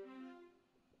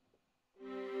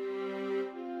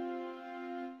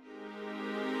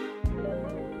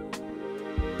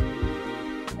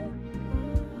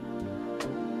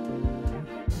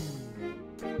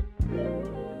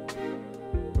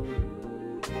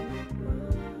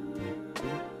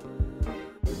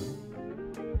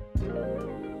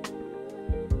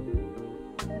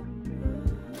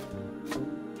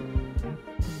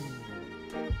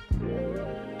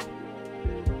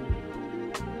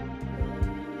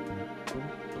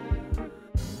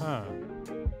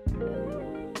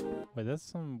 Wait,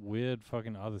 that's some weird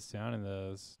fucking other sound in there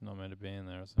that's not meant to be in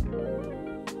there or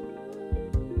something.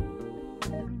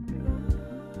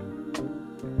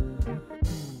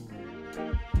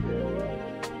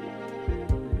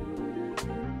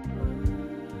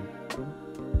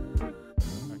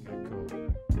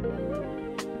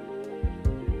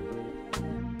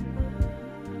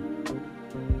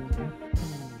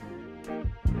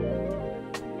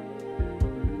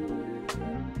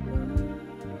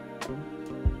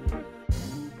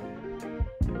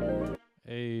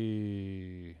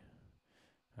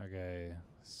 Okay,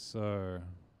 so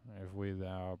if we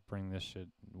now bring this shit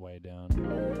way down.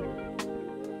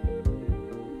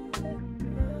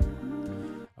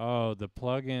 Oh, the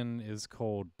plugin is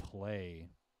called Play.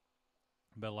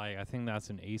 But like I think that's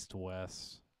an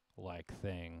east-west like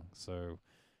thing. So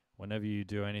whenever you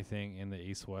do anything in the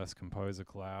east-west composer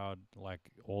cloud,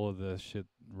 like all of the shit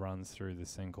runs through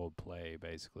this thing called Play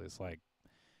basically. It's like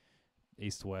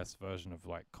east-west version of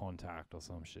like Contact or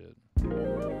some shit.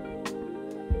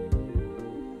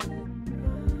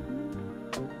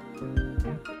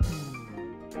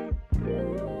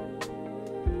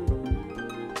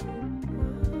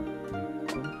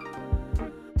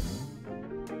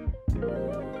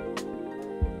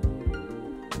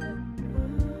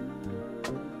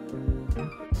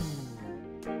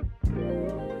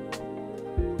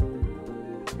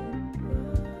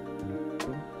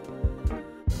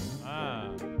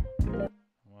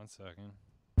 One second.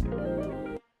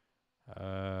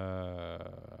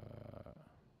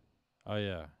 Oh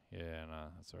yeah, no,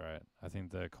 that's alright. I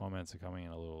think the comments are coming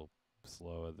in a little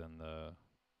slower than the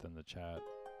chat.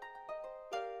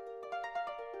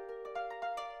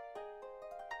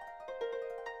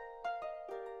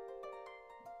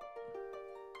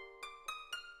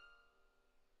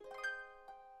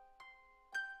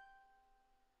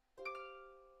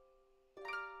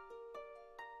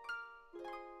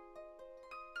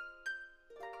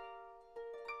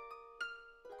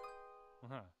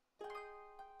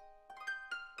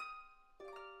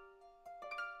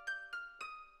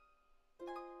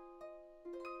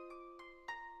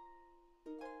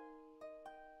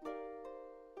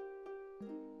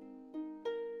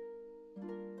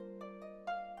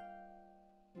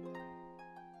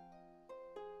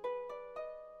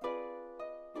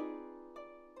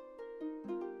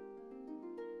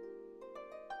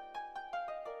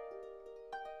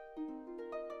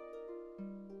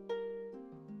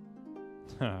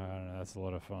 I don't know, that's a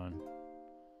lot of fun.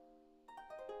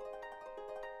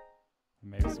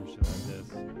 Maybe some shit like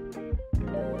this.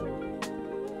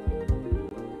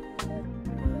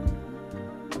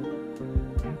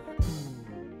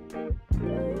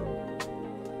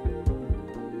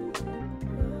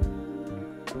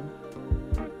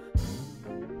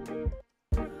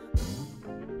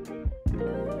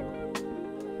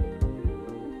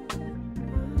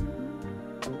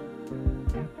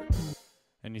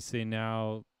 And you see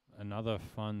now another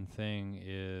fun thing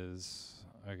is,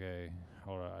 okay,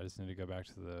 hold on, I just need to go back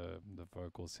to the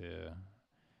vocals here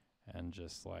and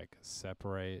just like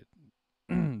separate.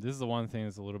 This is the one thing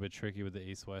that's a little bit tricky with the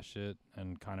east-west shit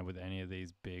and kind of with any of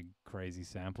these big crazy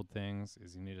sampled things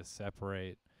is you need to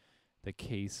separate the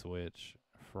key switch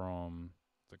from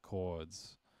the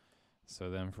chords. So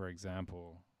then, for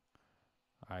example,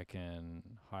 I can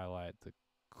highlight the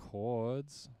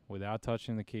chords without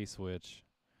touching the key switch.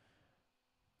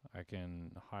 I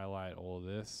can highlight all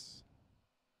this,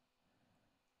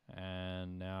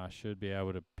 and now I should be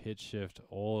able to pitch shift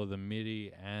all of the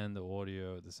MIDI and the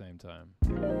audio at the same time.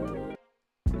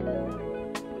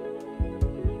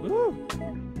 Woo!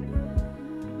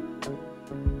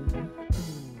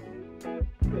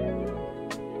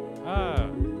 Ah!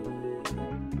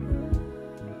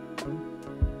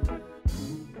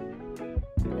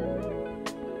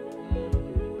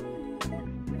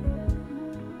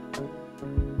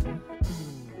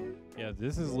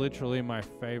 This is literally my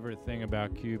favorite thing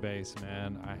about Cubase,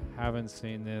 man. I haven't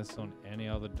seen this on any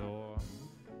other DAW.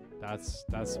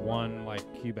 That's one like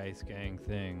Cubase gang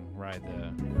thing right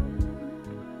there.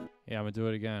 Yeah, I'm gonna do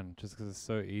it again just because it's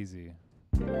so easy.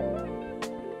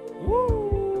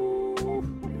 Woo!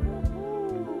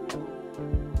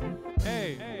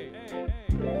 Hey!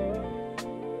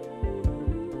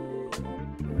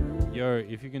 Yo,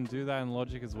 if you can do that in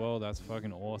Logic as well, that's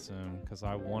fucking awesome. Because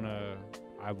I want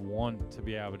to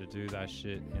be able to do that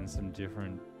shit in some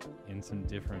different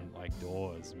like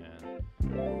DAWs, man.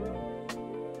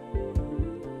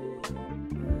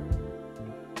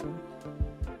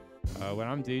 When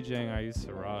I'm DJing, I use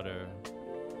Serato.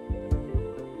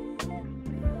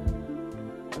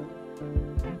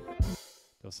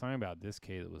 There was something about this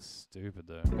key that was stupid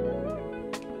though.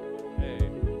 Hey.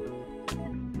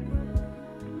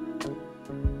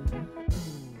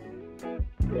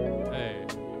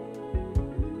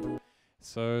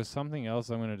 So something else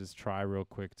I'm gonna just try real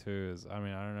quick too is, I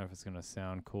mean, I don't know if it's gonna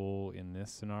sound cool in this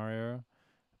scenario,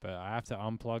 but I have to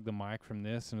unplug the mic from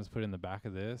this and just put it in the back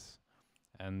of this,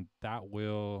 and that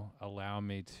will allow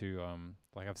me to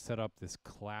like, I've set up this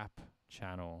clap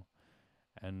channel,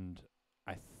 and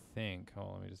I think, hold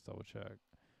on, let me just double check,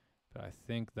 but I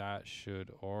think that should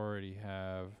already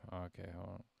have, okay, hold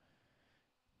on,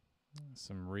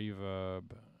 some reverb.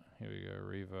 Here we go,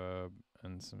 reverb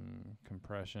and some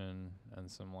compression and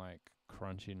some like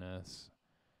crunchiness.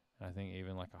 And I think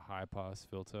even like a high pass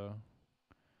filter.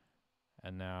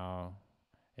 And now,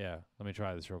 yeah, let me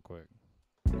try this real quick.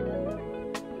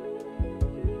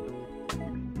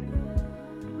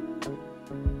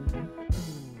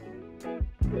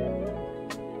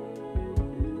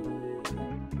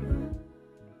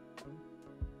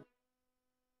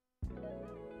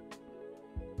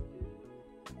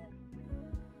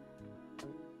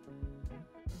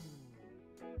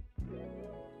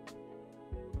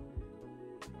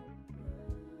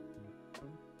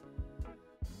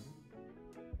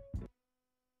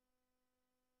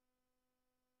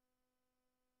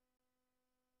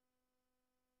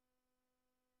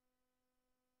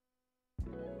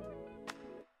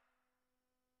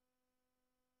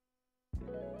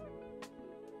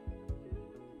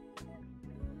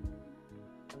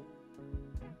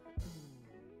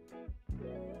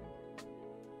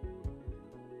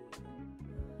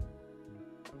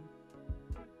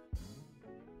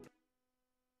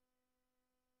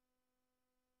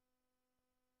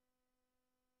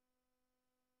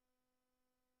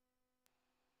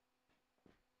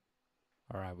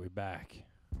 All right, we're back.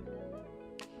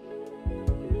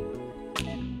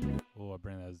 Oh, I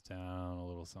bring those down a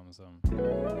little something,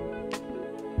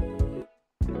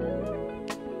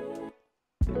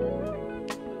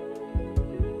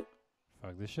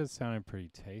 Fuck, this shit sounded pretty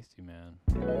tasty, man.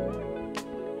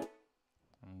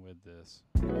 I'm with this.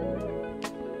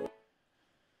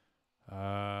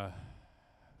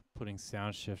 Putting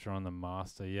sound shifter on the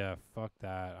master, yeah, fuck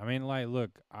that. I mean, like,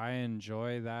 look, I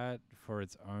enjoy that for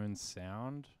its own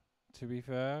sound, to be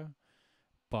fair,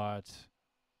 but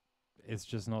it's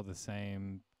just not the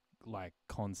same, like,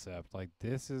 concept. Like,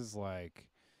 this is like,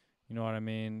 you know what I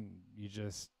mean? You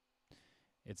just,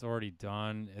 it's already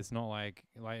done. It's not like,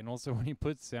 and also when you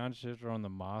put sound shifter on the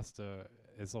master,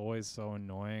 it's always so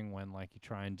annoying when, like, you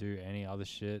try and do any other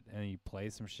shit and you play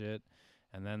some shit,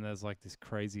 and then there's like this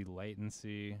crazy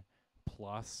latency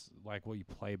plus like what you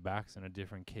play back's in a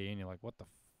different key, and you're like, what the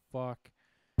fuck?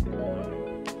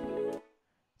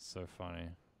 So funny.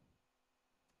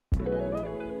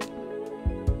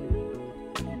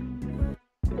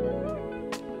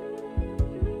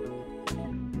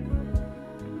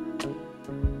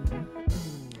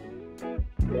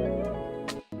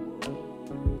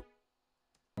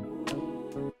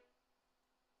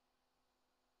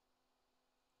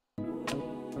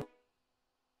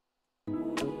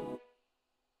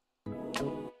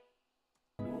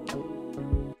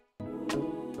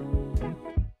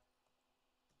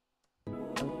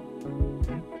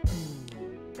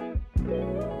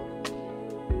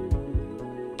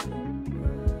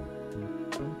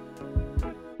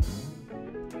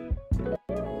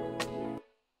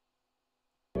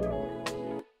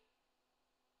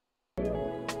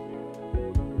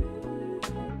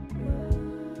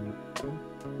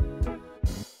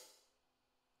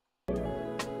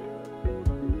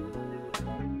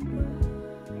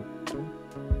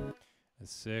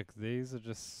 Sick. These are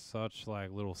just such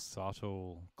like little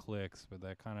subtle clicks, but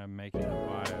they're kind of making a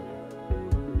vibe.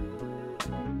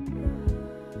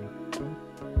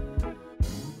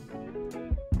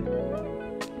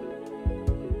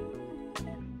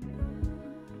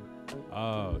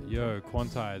 Oh, yo,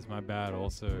 quantize, my bad.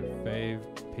 Also, fave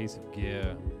piece of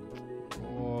gear.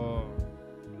 Whoa.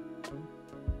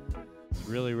 It's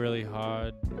really, really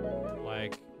hard.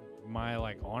 Like, my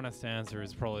like honest answer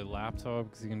is probably laptop,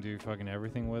 because you can do fucking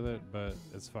everything with it. But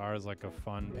as far as like a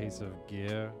fun piece of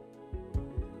gear,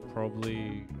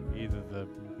 probably either the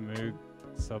Moog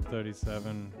Sub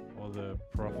 37 or the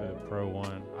Prophet Pro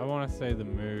 1. I want to say the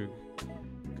Moog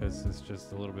because it's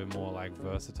just a little bit more like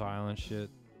versatile and shit.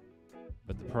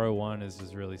 But the Pro 1 is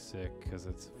just really sick because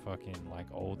it's fucking like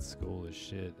old school as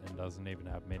shit and doesn't even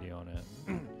have MIDI on it.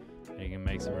 And you can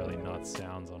make some really nuts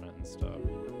sounds on it and stuff.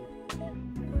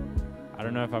 I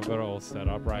don't know if I've got it all set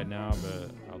up right now, but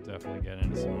I'll definitely get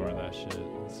into some more of that shit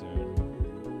soon.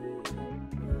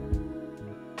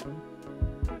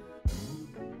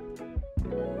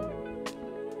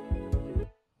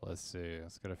 Let's see,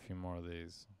 let's get a few more of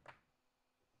these.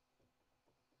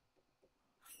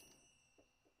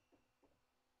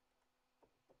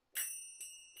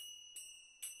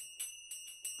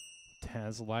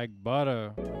 Dance like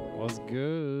butter. What's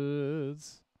good?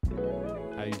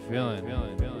 How you feeling?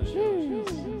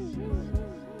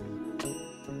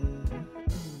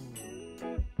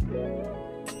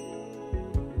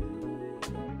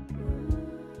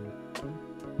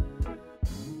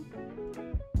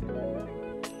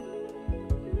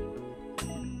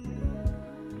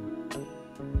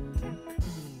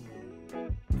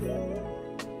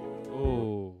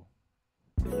 Oh.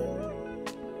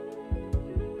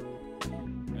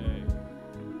 Hey.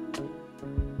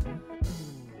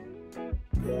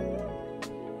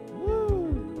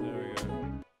 Woo.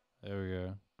 There we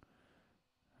go.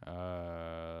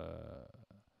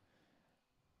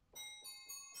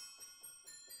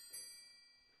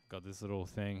 Got this little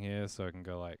thing here so I can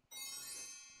go like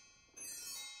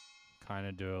kind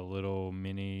of do a little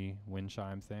mini wind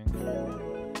chime thing.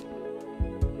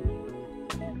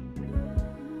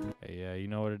 Hey, yeah, you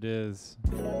know what it is.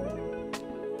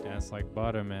 Dance like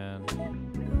butter, man.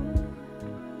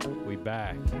 We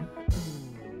back.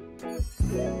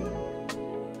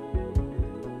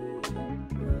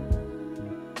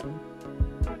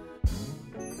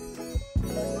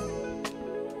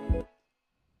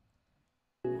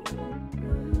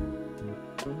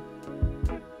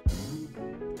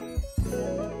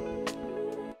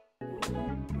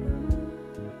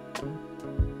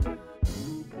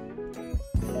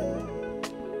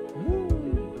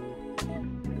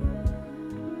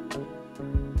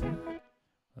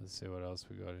 Let's see what else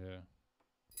we got here.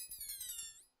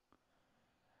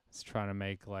 It's trying to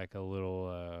make like a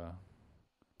little,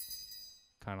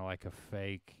 kind of like a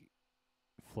fake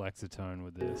flexitone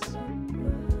with this.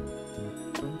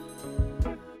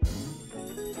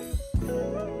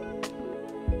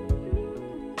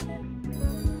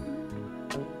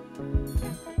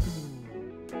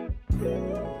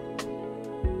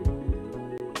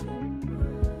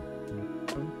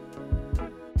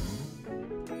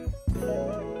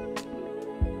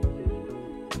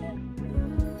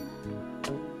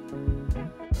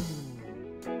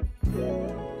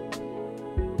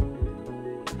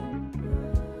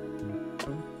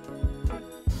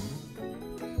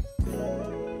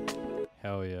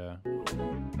 Hell yeah.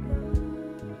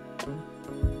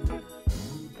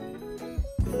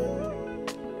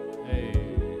 Hey.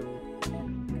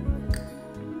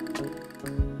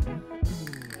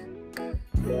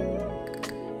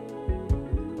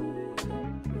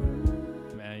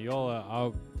 Man, y'all are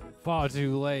up far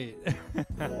too late.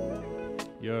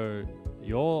 Yo,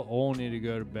 y'all all need to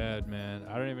go to bed, man.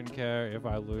 I don't even care if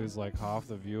I lose like half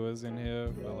the viewers in here,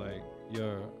 but like,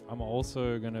 yo, I'm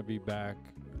also gonna be back,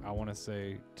 I want to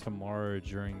say tomorrow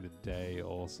during the day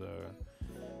also.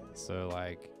 So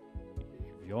like,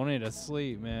 if y'all need to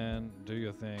sleep, man, do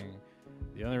your thing.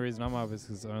 The only reason I'm up is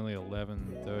because it's only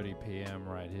 11:30 p.m.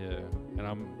 right here, and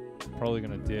I'm probably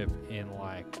gonna dip in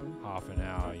like half an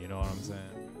hour, you know what I'm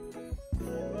saying?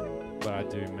 But I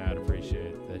do mad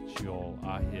appreciate that y'all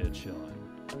are here chilling.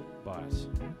 But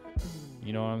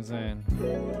you know what I'm saying?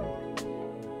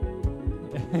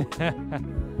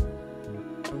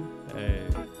 Hey,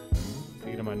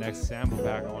 thinking of my next sample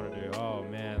pack I want to do. Oh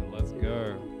man, let's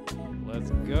go.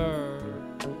 Let's go.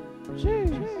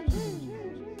 Jeez.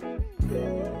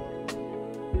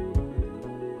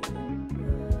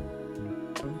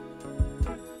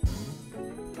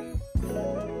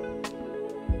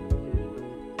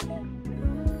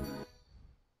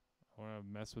 I want to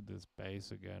mess with this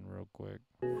bass again real quick.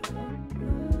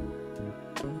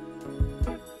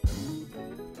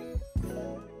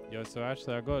 Yo, so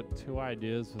actually I got 2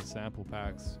 ideas for sample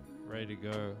packs ready to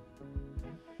go.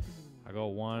 I got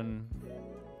one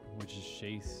which is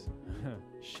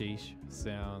sheesh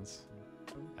sounds,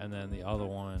 and then the other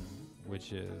one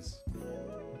which is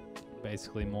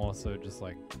basically more so just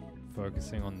like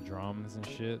focusing on drums and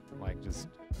shit, like just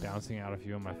bouncing out a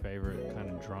few of my favorite kind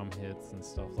of drum hits and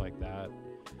stuff like that,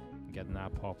 getting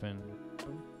that popping.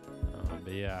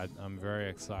 But yeah, I'm very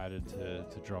excited to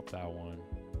drop that one.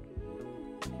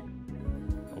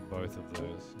 Or both of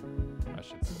those, I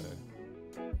should say.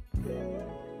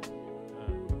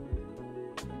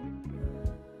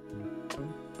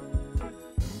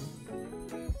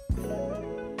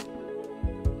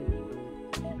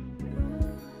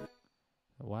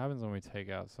 What happens when we take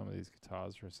out some of these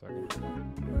guitars for a second?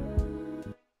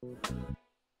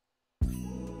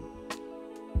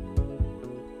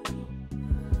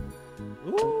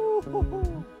 Ooh!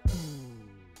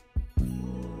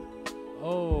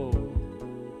 Oh!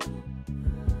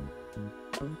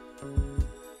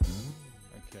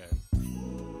 Okay.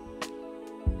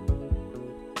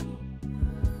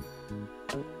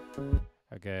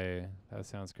 Okay, that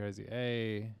sounds crazy.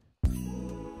 Hey!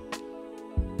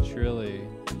 Trilly.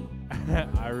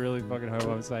 I really fucking hope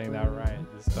I'm saying that right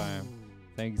this time.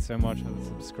 Thank you so much for the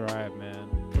subscribe, man.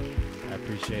 I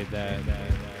appreciate that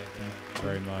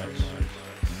very much.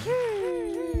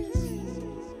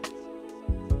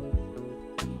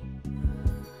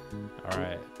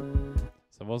 Alright.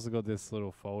 So I've also got this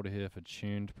little folder here for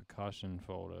tuned percussion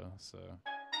folder, so.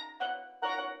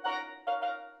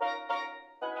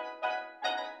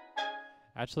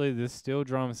 Actually, this steel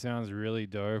drum sounds really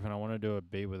dope, and I want to do a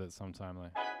beat with it sometime.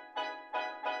 Like.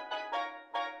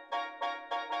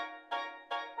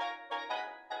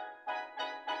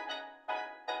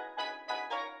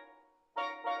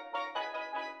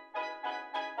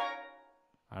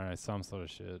 I don't know, some sort of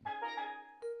shit.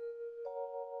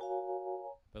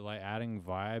 But like adding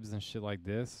vibes and shit like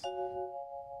this.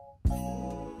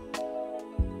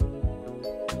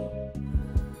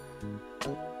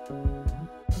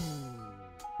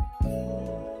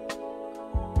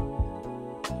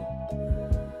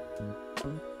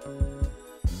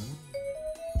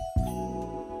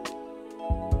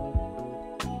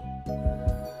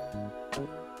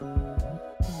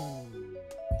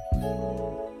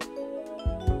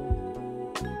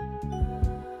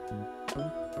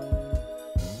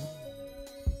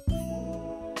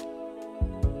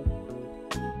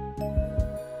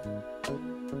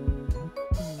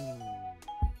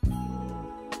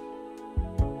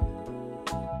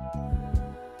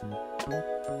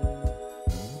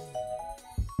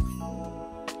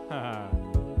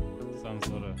 Some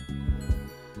sort of.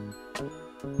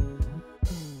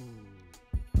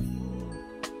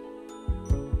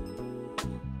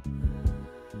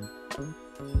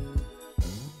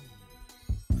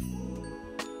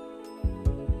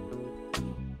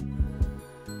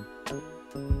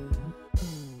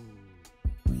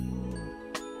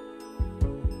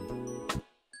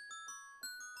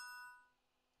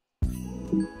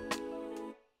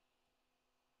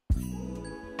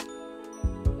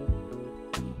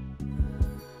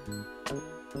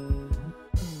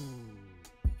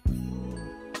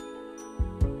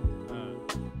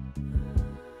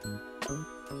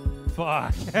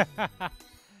 Fuck.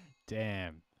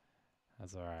 Damn.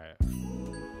 That's alright.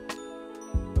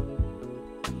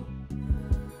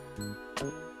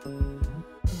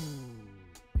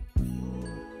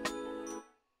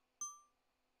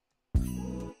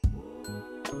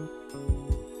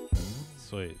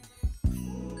 Sweet.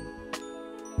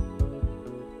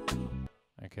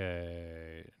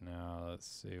 Okay, now let's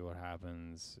see what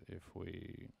happens if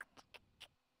we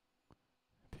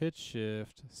pitch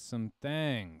shift some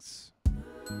things.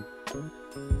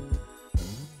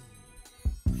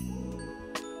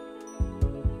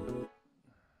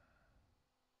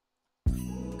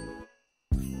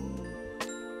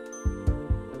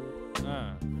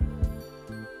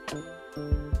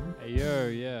 Hey yo,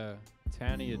 yeah.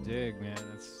 Tanny a dig, man.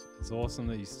 It's awesome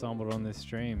that you stumbled on this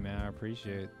stream, man. I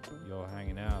appreciate y'all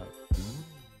hanging out.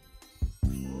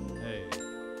 Hey.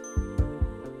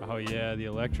 Oh yeah, the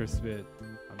electro spit.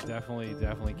 I'm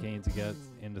definitely keen to get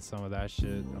into some of that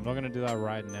shit. I'm not gonna do that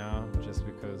right now, just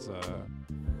because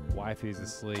wifey's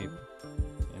asleep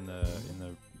in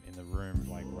the room,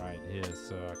 like right here,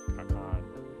 so I can't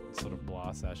sort of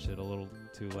blast that shit a little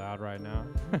too loud right now.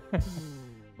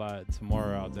 But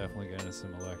tomorrow I'll definitely get into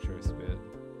some electro spit.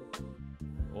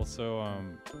 Also,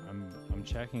 I'm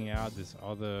checking out this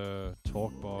other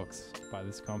talk box by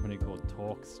this company called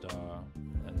Talkstar,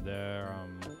 and they're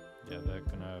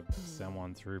gonna send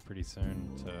one through pretty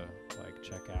soon to like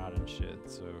check out and shit.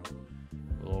 So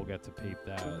we'll all get to peep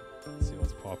that, see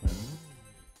what's poppin'.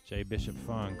 J Bishop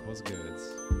Funk, what's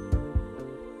goods?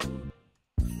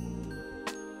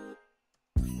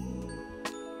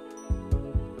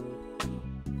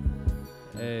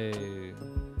 Hey,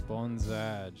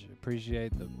 Bonzaj,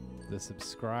 appreciate the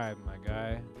subscribe, my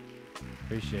guy.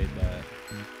 Appreciate that.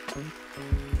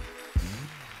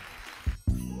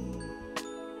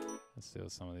 Let's see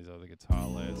what some of these other guitar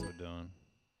layers we're doing.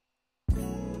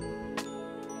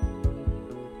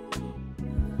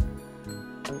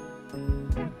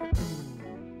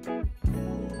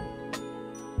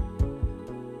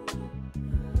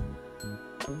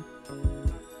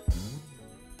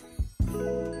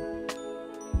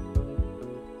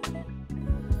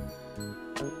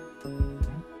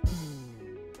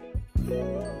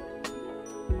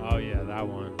 Oh yeah, that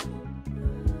one.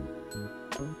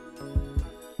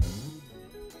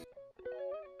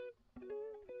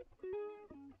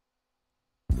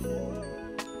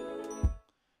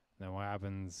 Then what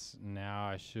happens now,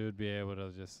 I should be able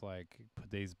to just like put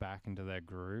these back into their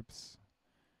groups.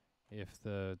 If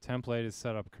the template is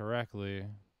set up correctly,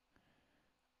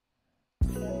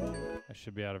 I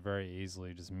should be able to very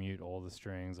easily just mute all the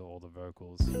strings or all the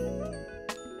vocals.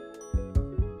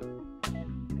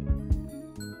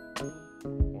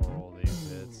 Or all these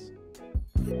bits.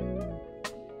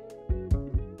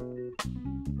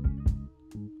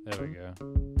 There we go.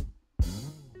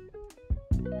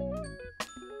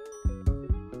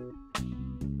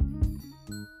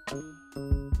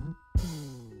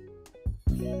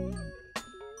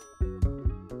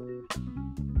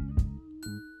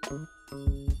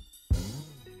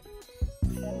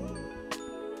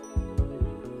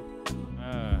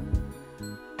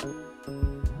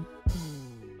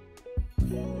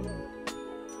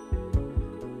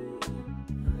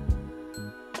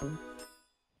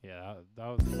 Yeah, that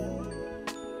was...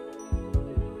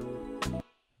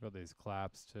 Got these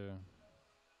claps too.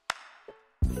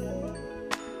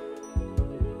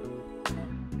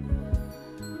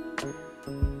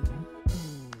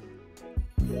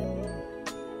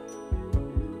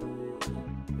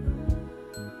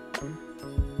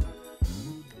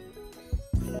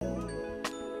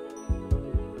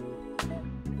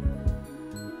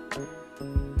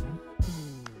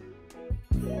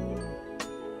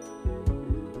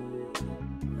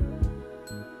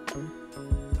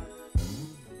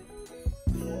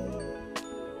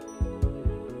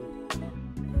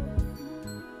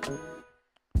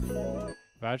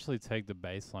 If I actually take the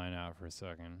bass line out for a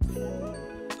second.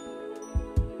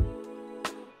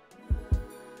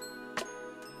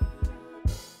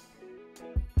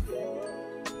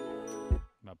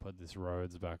 I'll put this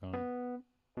Rhodes back on.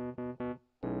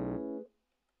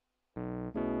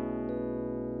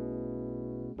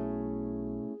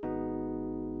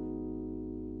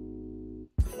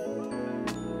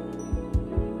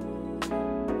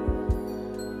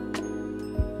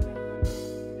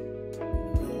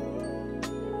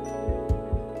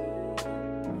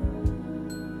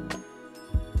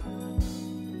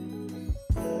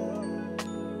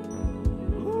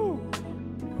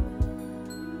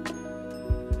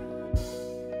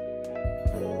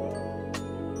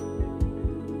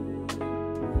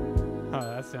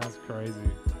 That sounds crazy.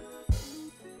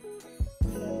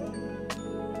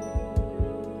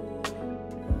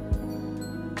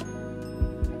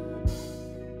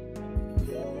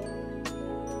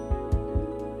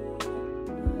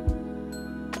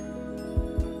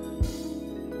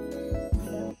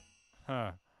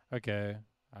 Huh. Okay.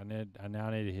 I now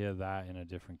need to hear that in a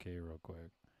different key real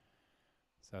quick.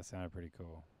 So that sounded pretty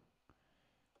cool.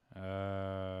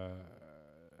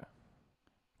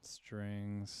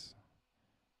 Strings.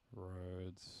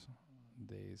 Rhodes,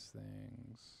 these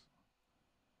things,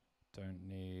 don't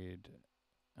need,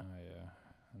 oh yeah,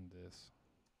 and this.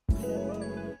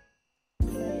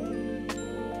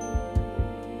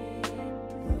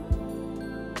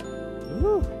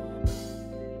 Woo!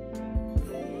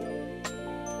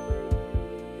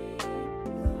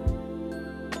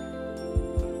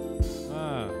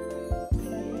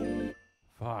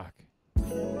 Fuck.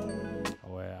 Oh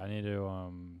wait, I need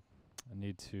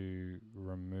to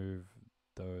remove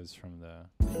those from there.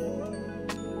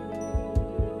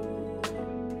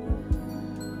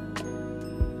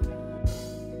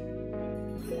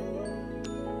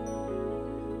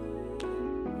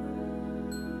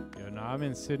 Yo, no, I'm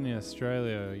in Sydney,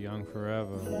 Australia, young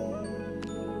forever.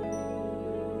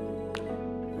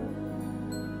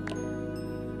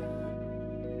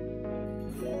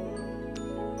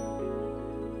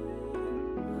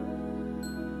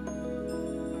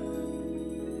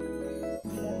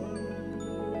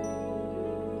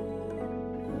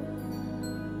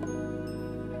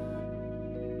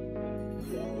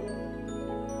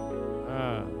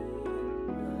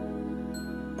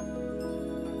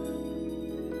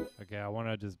 Okay, I want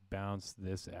to just bounce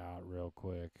this out real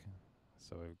quick,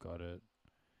 so we've got it.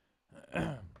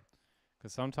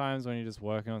 Because sometimes when you're just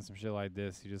working on some shit like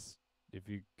this, if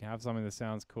you have something that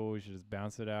sounds cool, you should just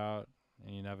bounce it out,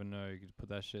 and you never know, you could put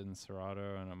that shit in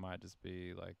Serato, and it might just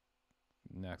be like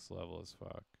next level as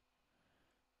fuck.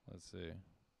 Let's see.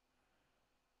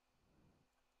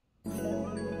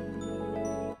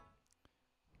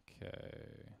 Okay.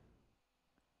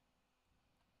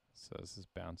 So let's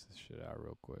just bounce this shit out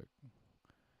real quick.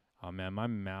 Oh man, my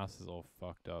mouse is all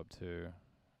fucked up too.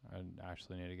 I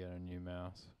actually need to get a new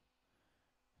mouse.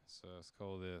 So let's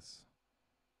call this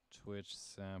Twitch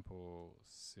sample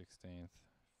 16th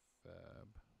Feb.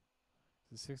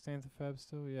 Is it 16th of Feb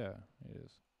still? Yeah, it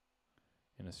is.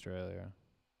 In Australia.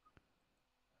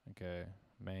 Okay,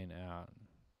 main out.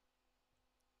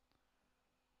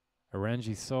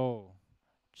 Orangy Soul.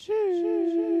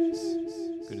 Cheers.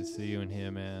 Good to see you in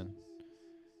here, man.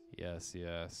 Yes,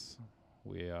 yes.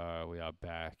 We are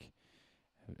back.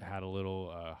 Had a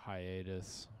little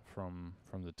hiatus from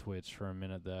the Twitch for a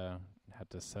minute there. Had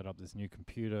to set up this new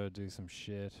computer, do some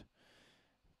shit.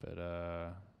 But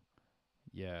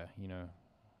yeah, you know,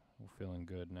 we're feeling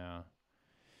good now.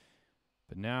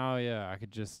 But now, yeah, I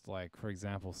could just, like, for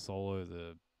example, solo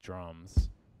the drums.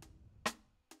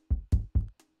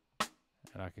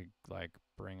 And I could, like,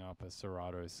 bring up a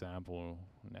Serato sample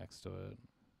next to it.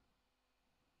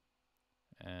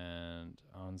 And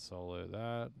unsolo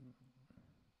that.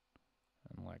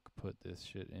 And, like, put this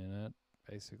shit in it,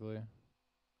 basically.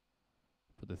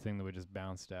 Put the thing that we just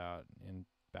bounced out in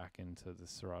back into the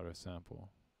Serato sample.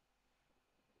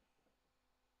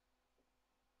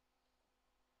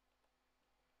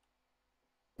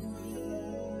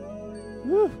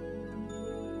 Woo!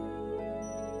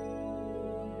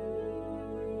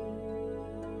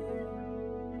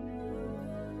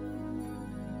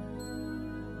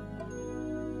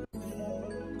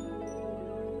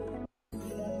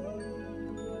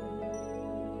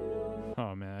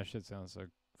 Oh man, that shit sounds so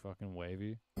fucking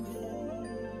wavy.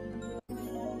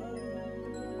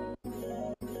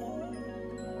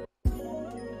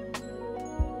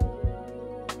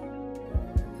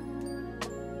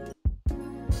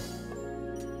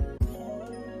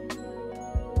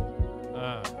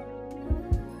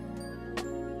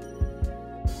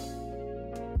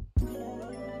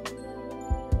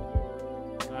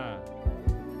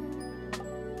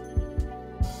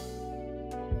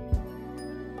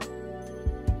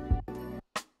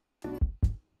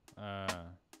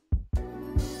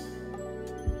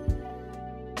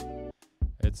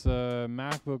 It's a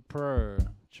MacBook Pro,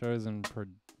 chosen prod.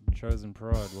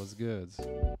 What's good?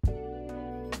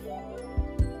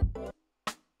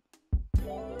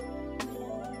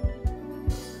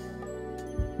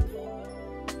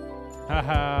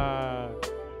 Haha,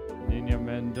 Nina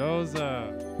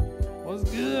Mendoza, what's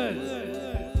good?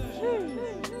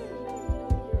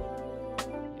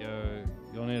 Yo,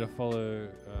 you'll need to follow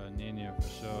Nina for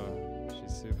sure.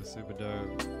 She's super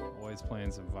dope. Always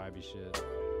playing some vibey shit.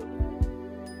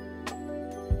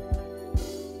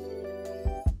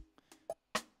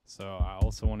 So I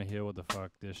also want to hear what the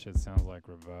fuck this shit sounds like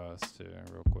reversed too,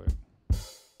 real quick.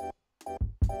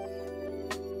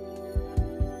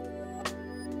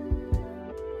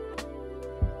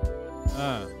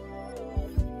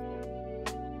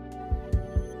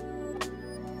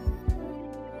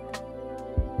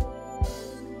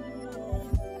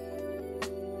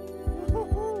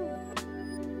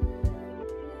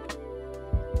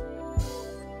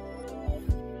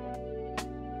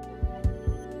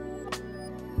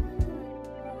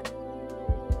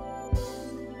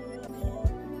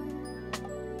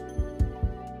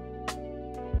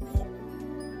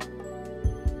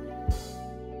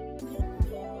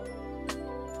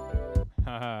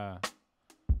 Haha.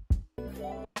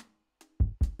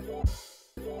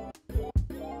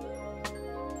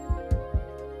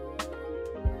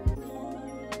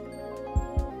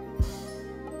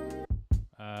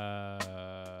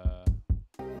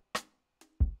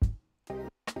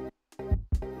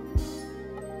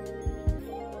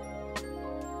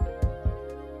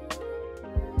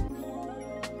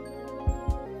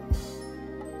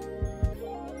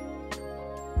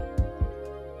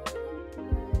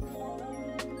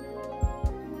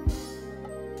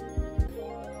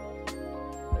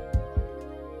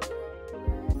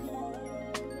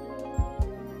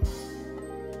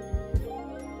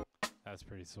 That's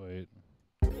pretty sweet.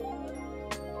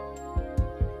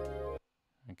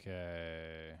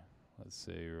 Okay, let's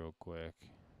see real quick.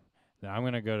 Now I'm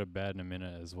gonna go to bed in a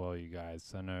minute as well, you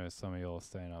guys. I know some of y'all are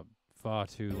staying up far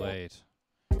too late.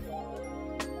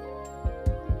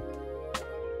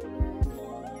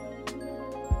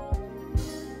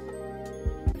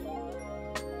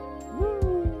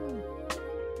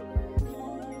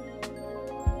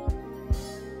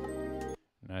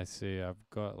 I see I've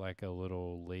got like a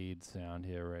little lead sound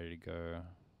here ready to go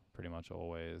pretty much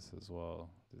always as well.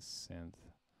 This synth.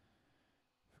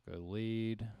 Go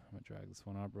lead. I'm gonna drag this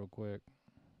one up real quick.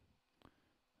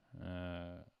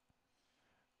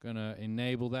 Gonna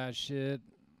enable that shit.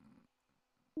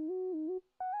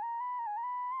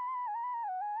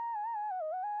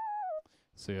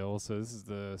 So yeah, also this is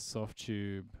the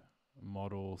Softube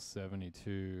Model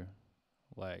 72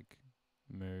 like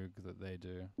Moog that they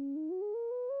do.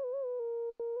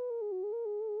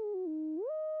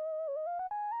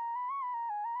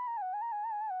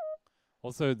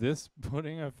 Also, this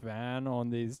putting a fan on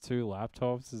these two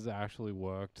laptops has actually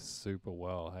worked super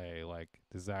well. Hey, like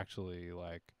this actually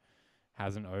like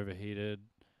hasn't overheated.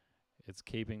 It's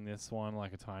keeping this one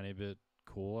like a tiny bit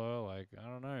cooler. Like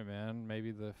I don't know, man. Maybe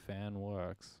the fan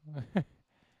works.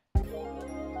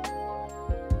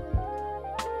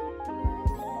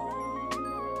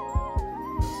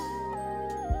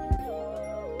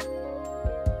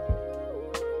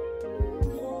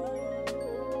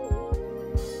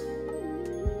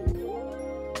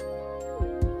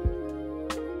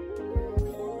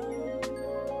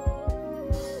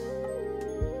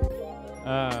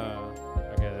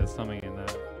 Okay, there's something in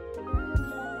that.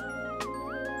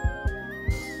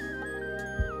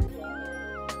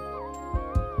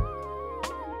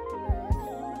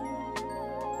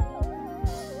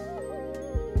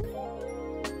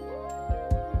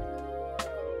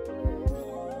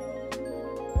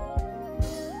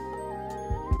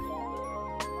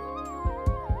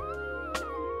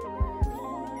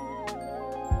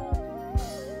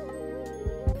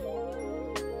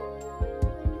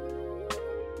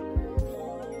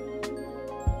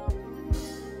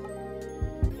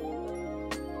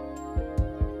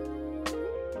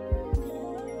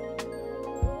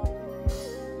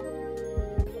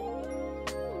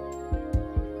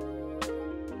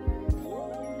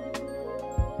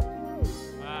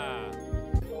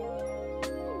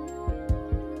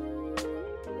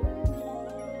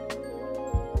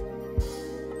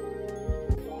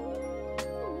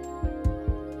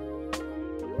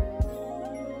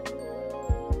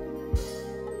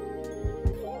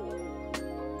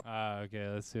 Okay,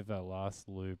 let's see if that last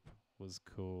loop was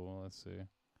cool. Let's see.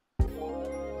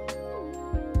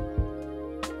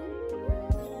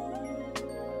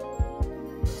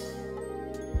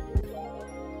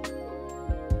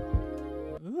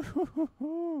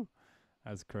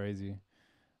 That's crazy.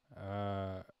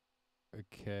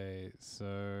 Okay,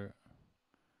 so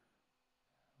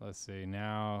let's see.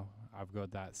 Now I've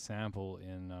got that sample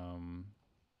in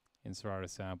Serato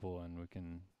sample, and we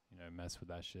can, you know, mess with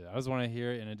that shit. I just want to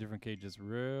hear it in a different key just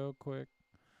real quick.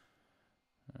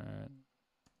 Alright.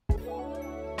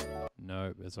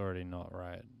 Nope, it's already not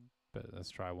right. But let's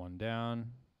try one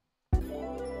down.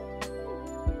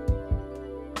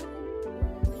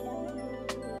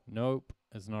 Nope,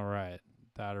 it's not right.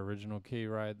 That original key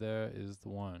right there is the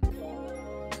one.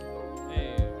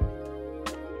 Hey.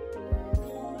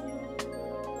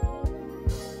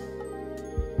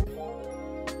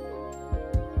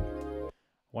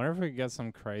 Wonder if we could get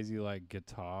some crazy like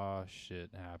guitar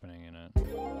shit happening in it.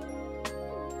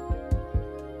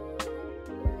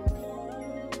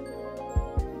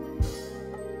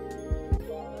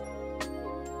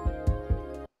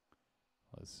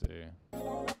 Let's see.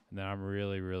 And then I'm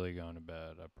really, really going to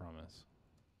bed, I promise.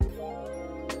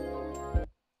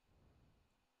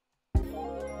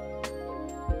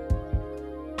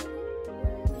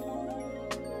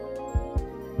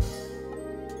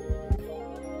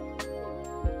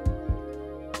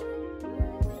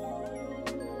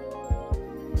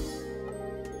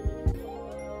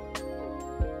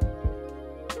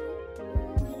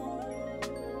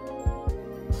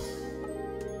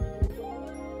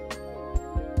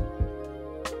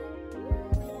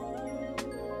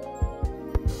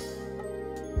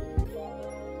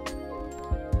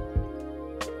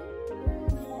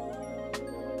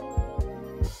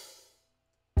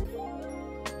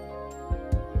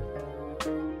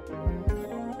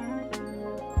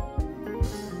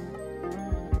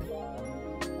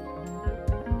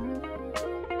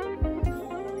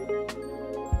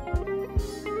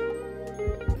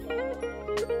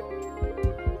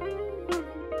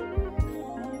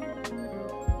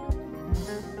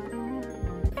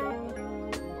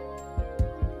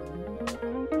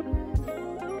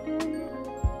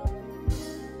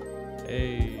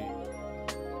 Hey,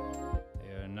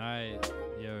 yo, night,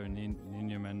 yo,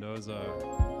 Nino Mendoza,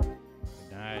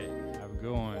 good night, have a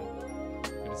good one,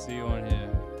 good to see you on here.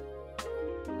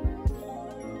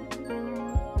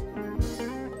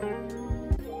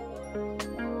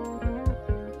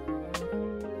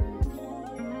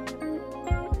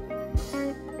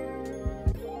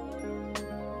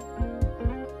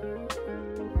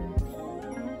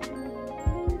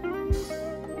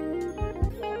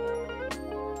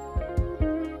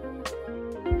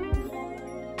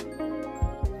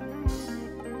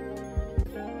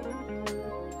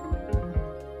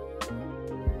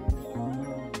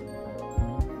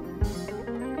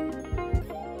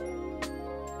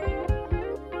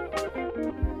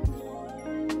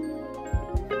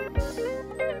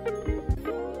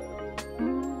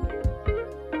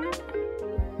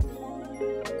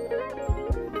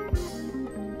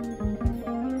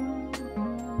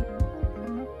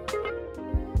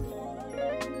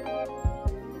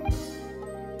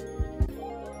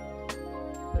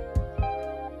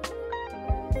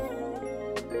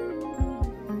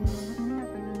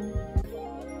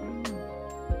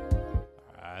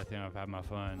 I've had my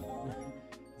fun.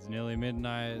 It's nearly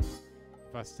midnight.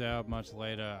 If I stay up much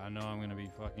later, I know I'm gonna be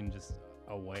fucking just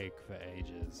awake for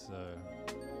ages. So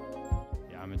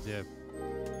yeah, I'm a dip.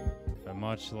 But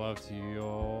much love to you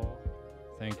all.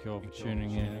 Thank you all for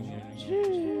tuning in.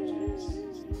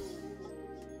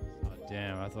 Oh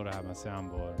damn, I thought I had my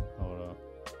soundboard. Hold up.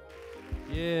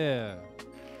 Yeah.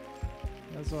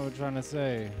 That's what we're trying to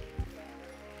say.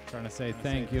 Trying to say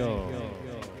thank you.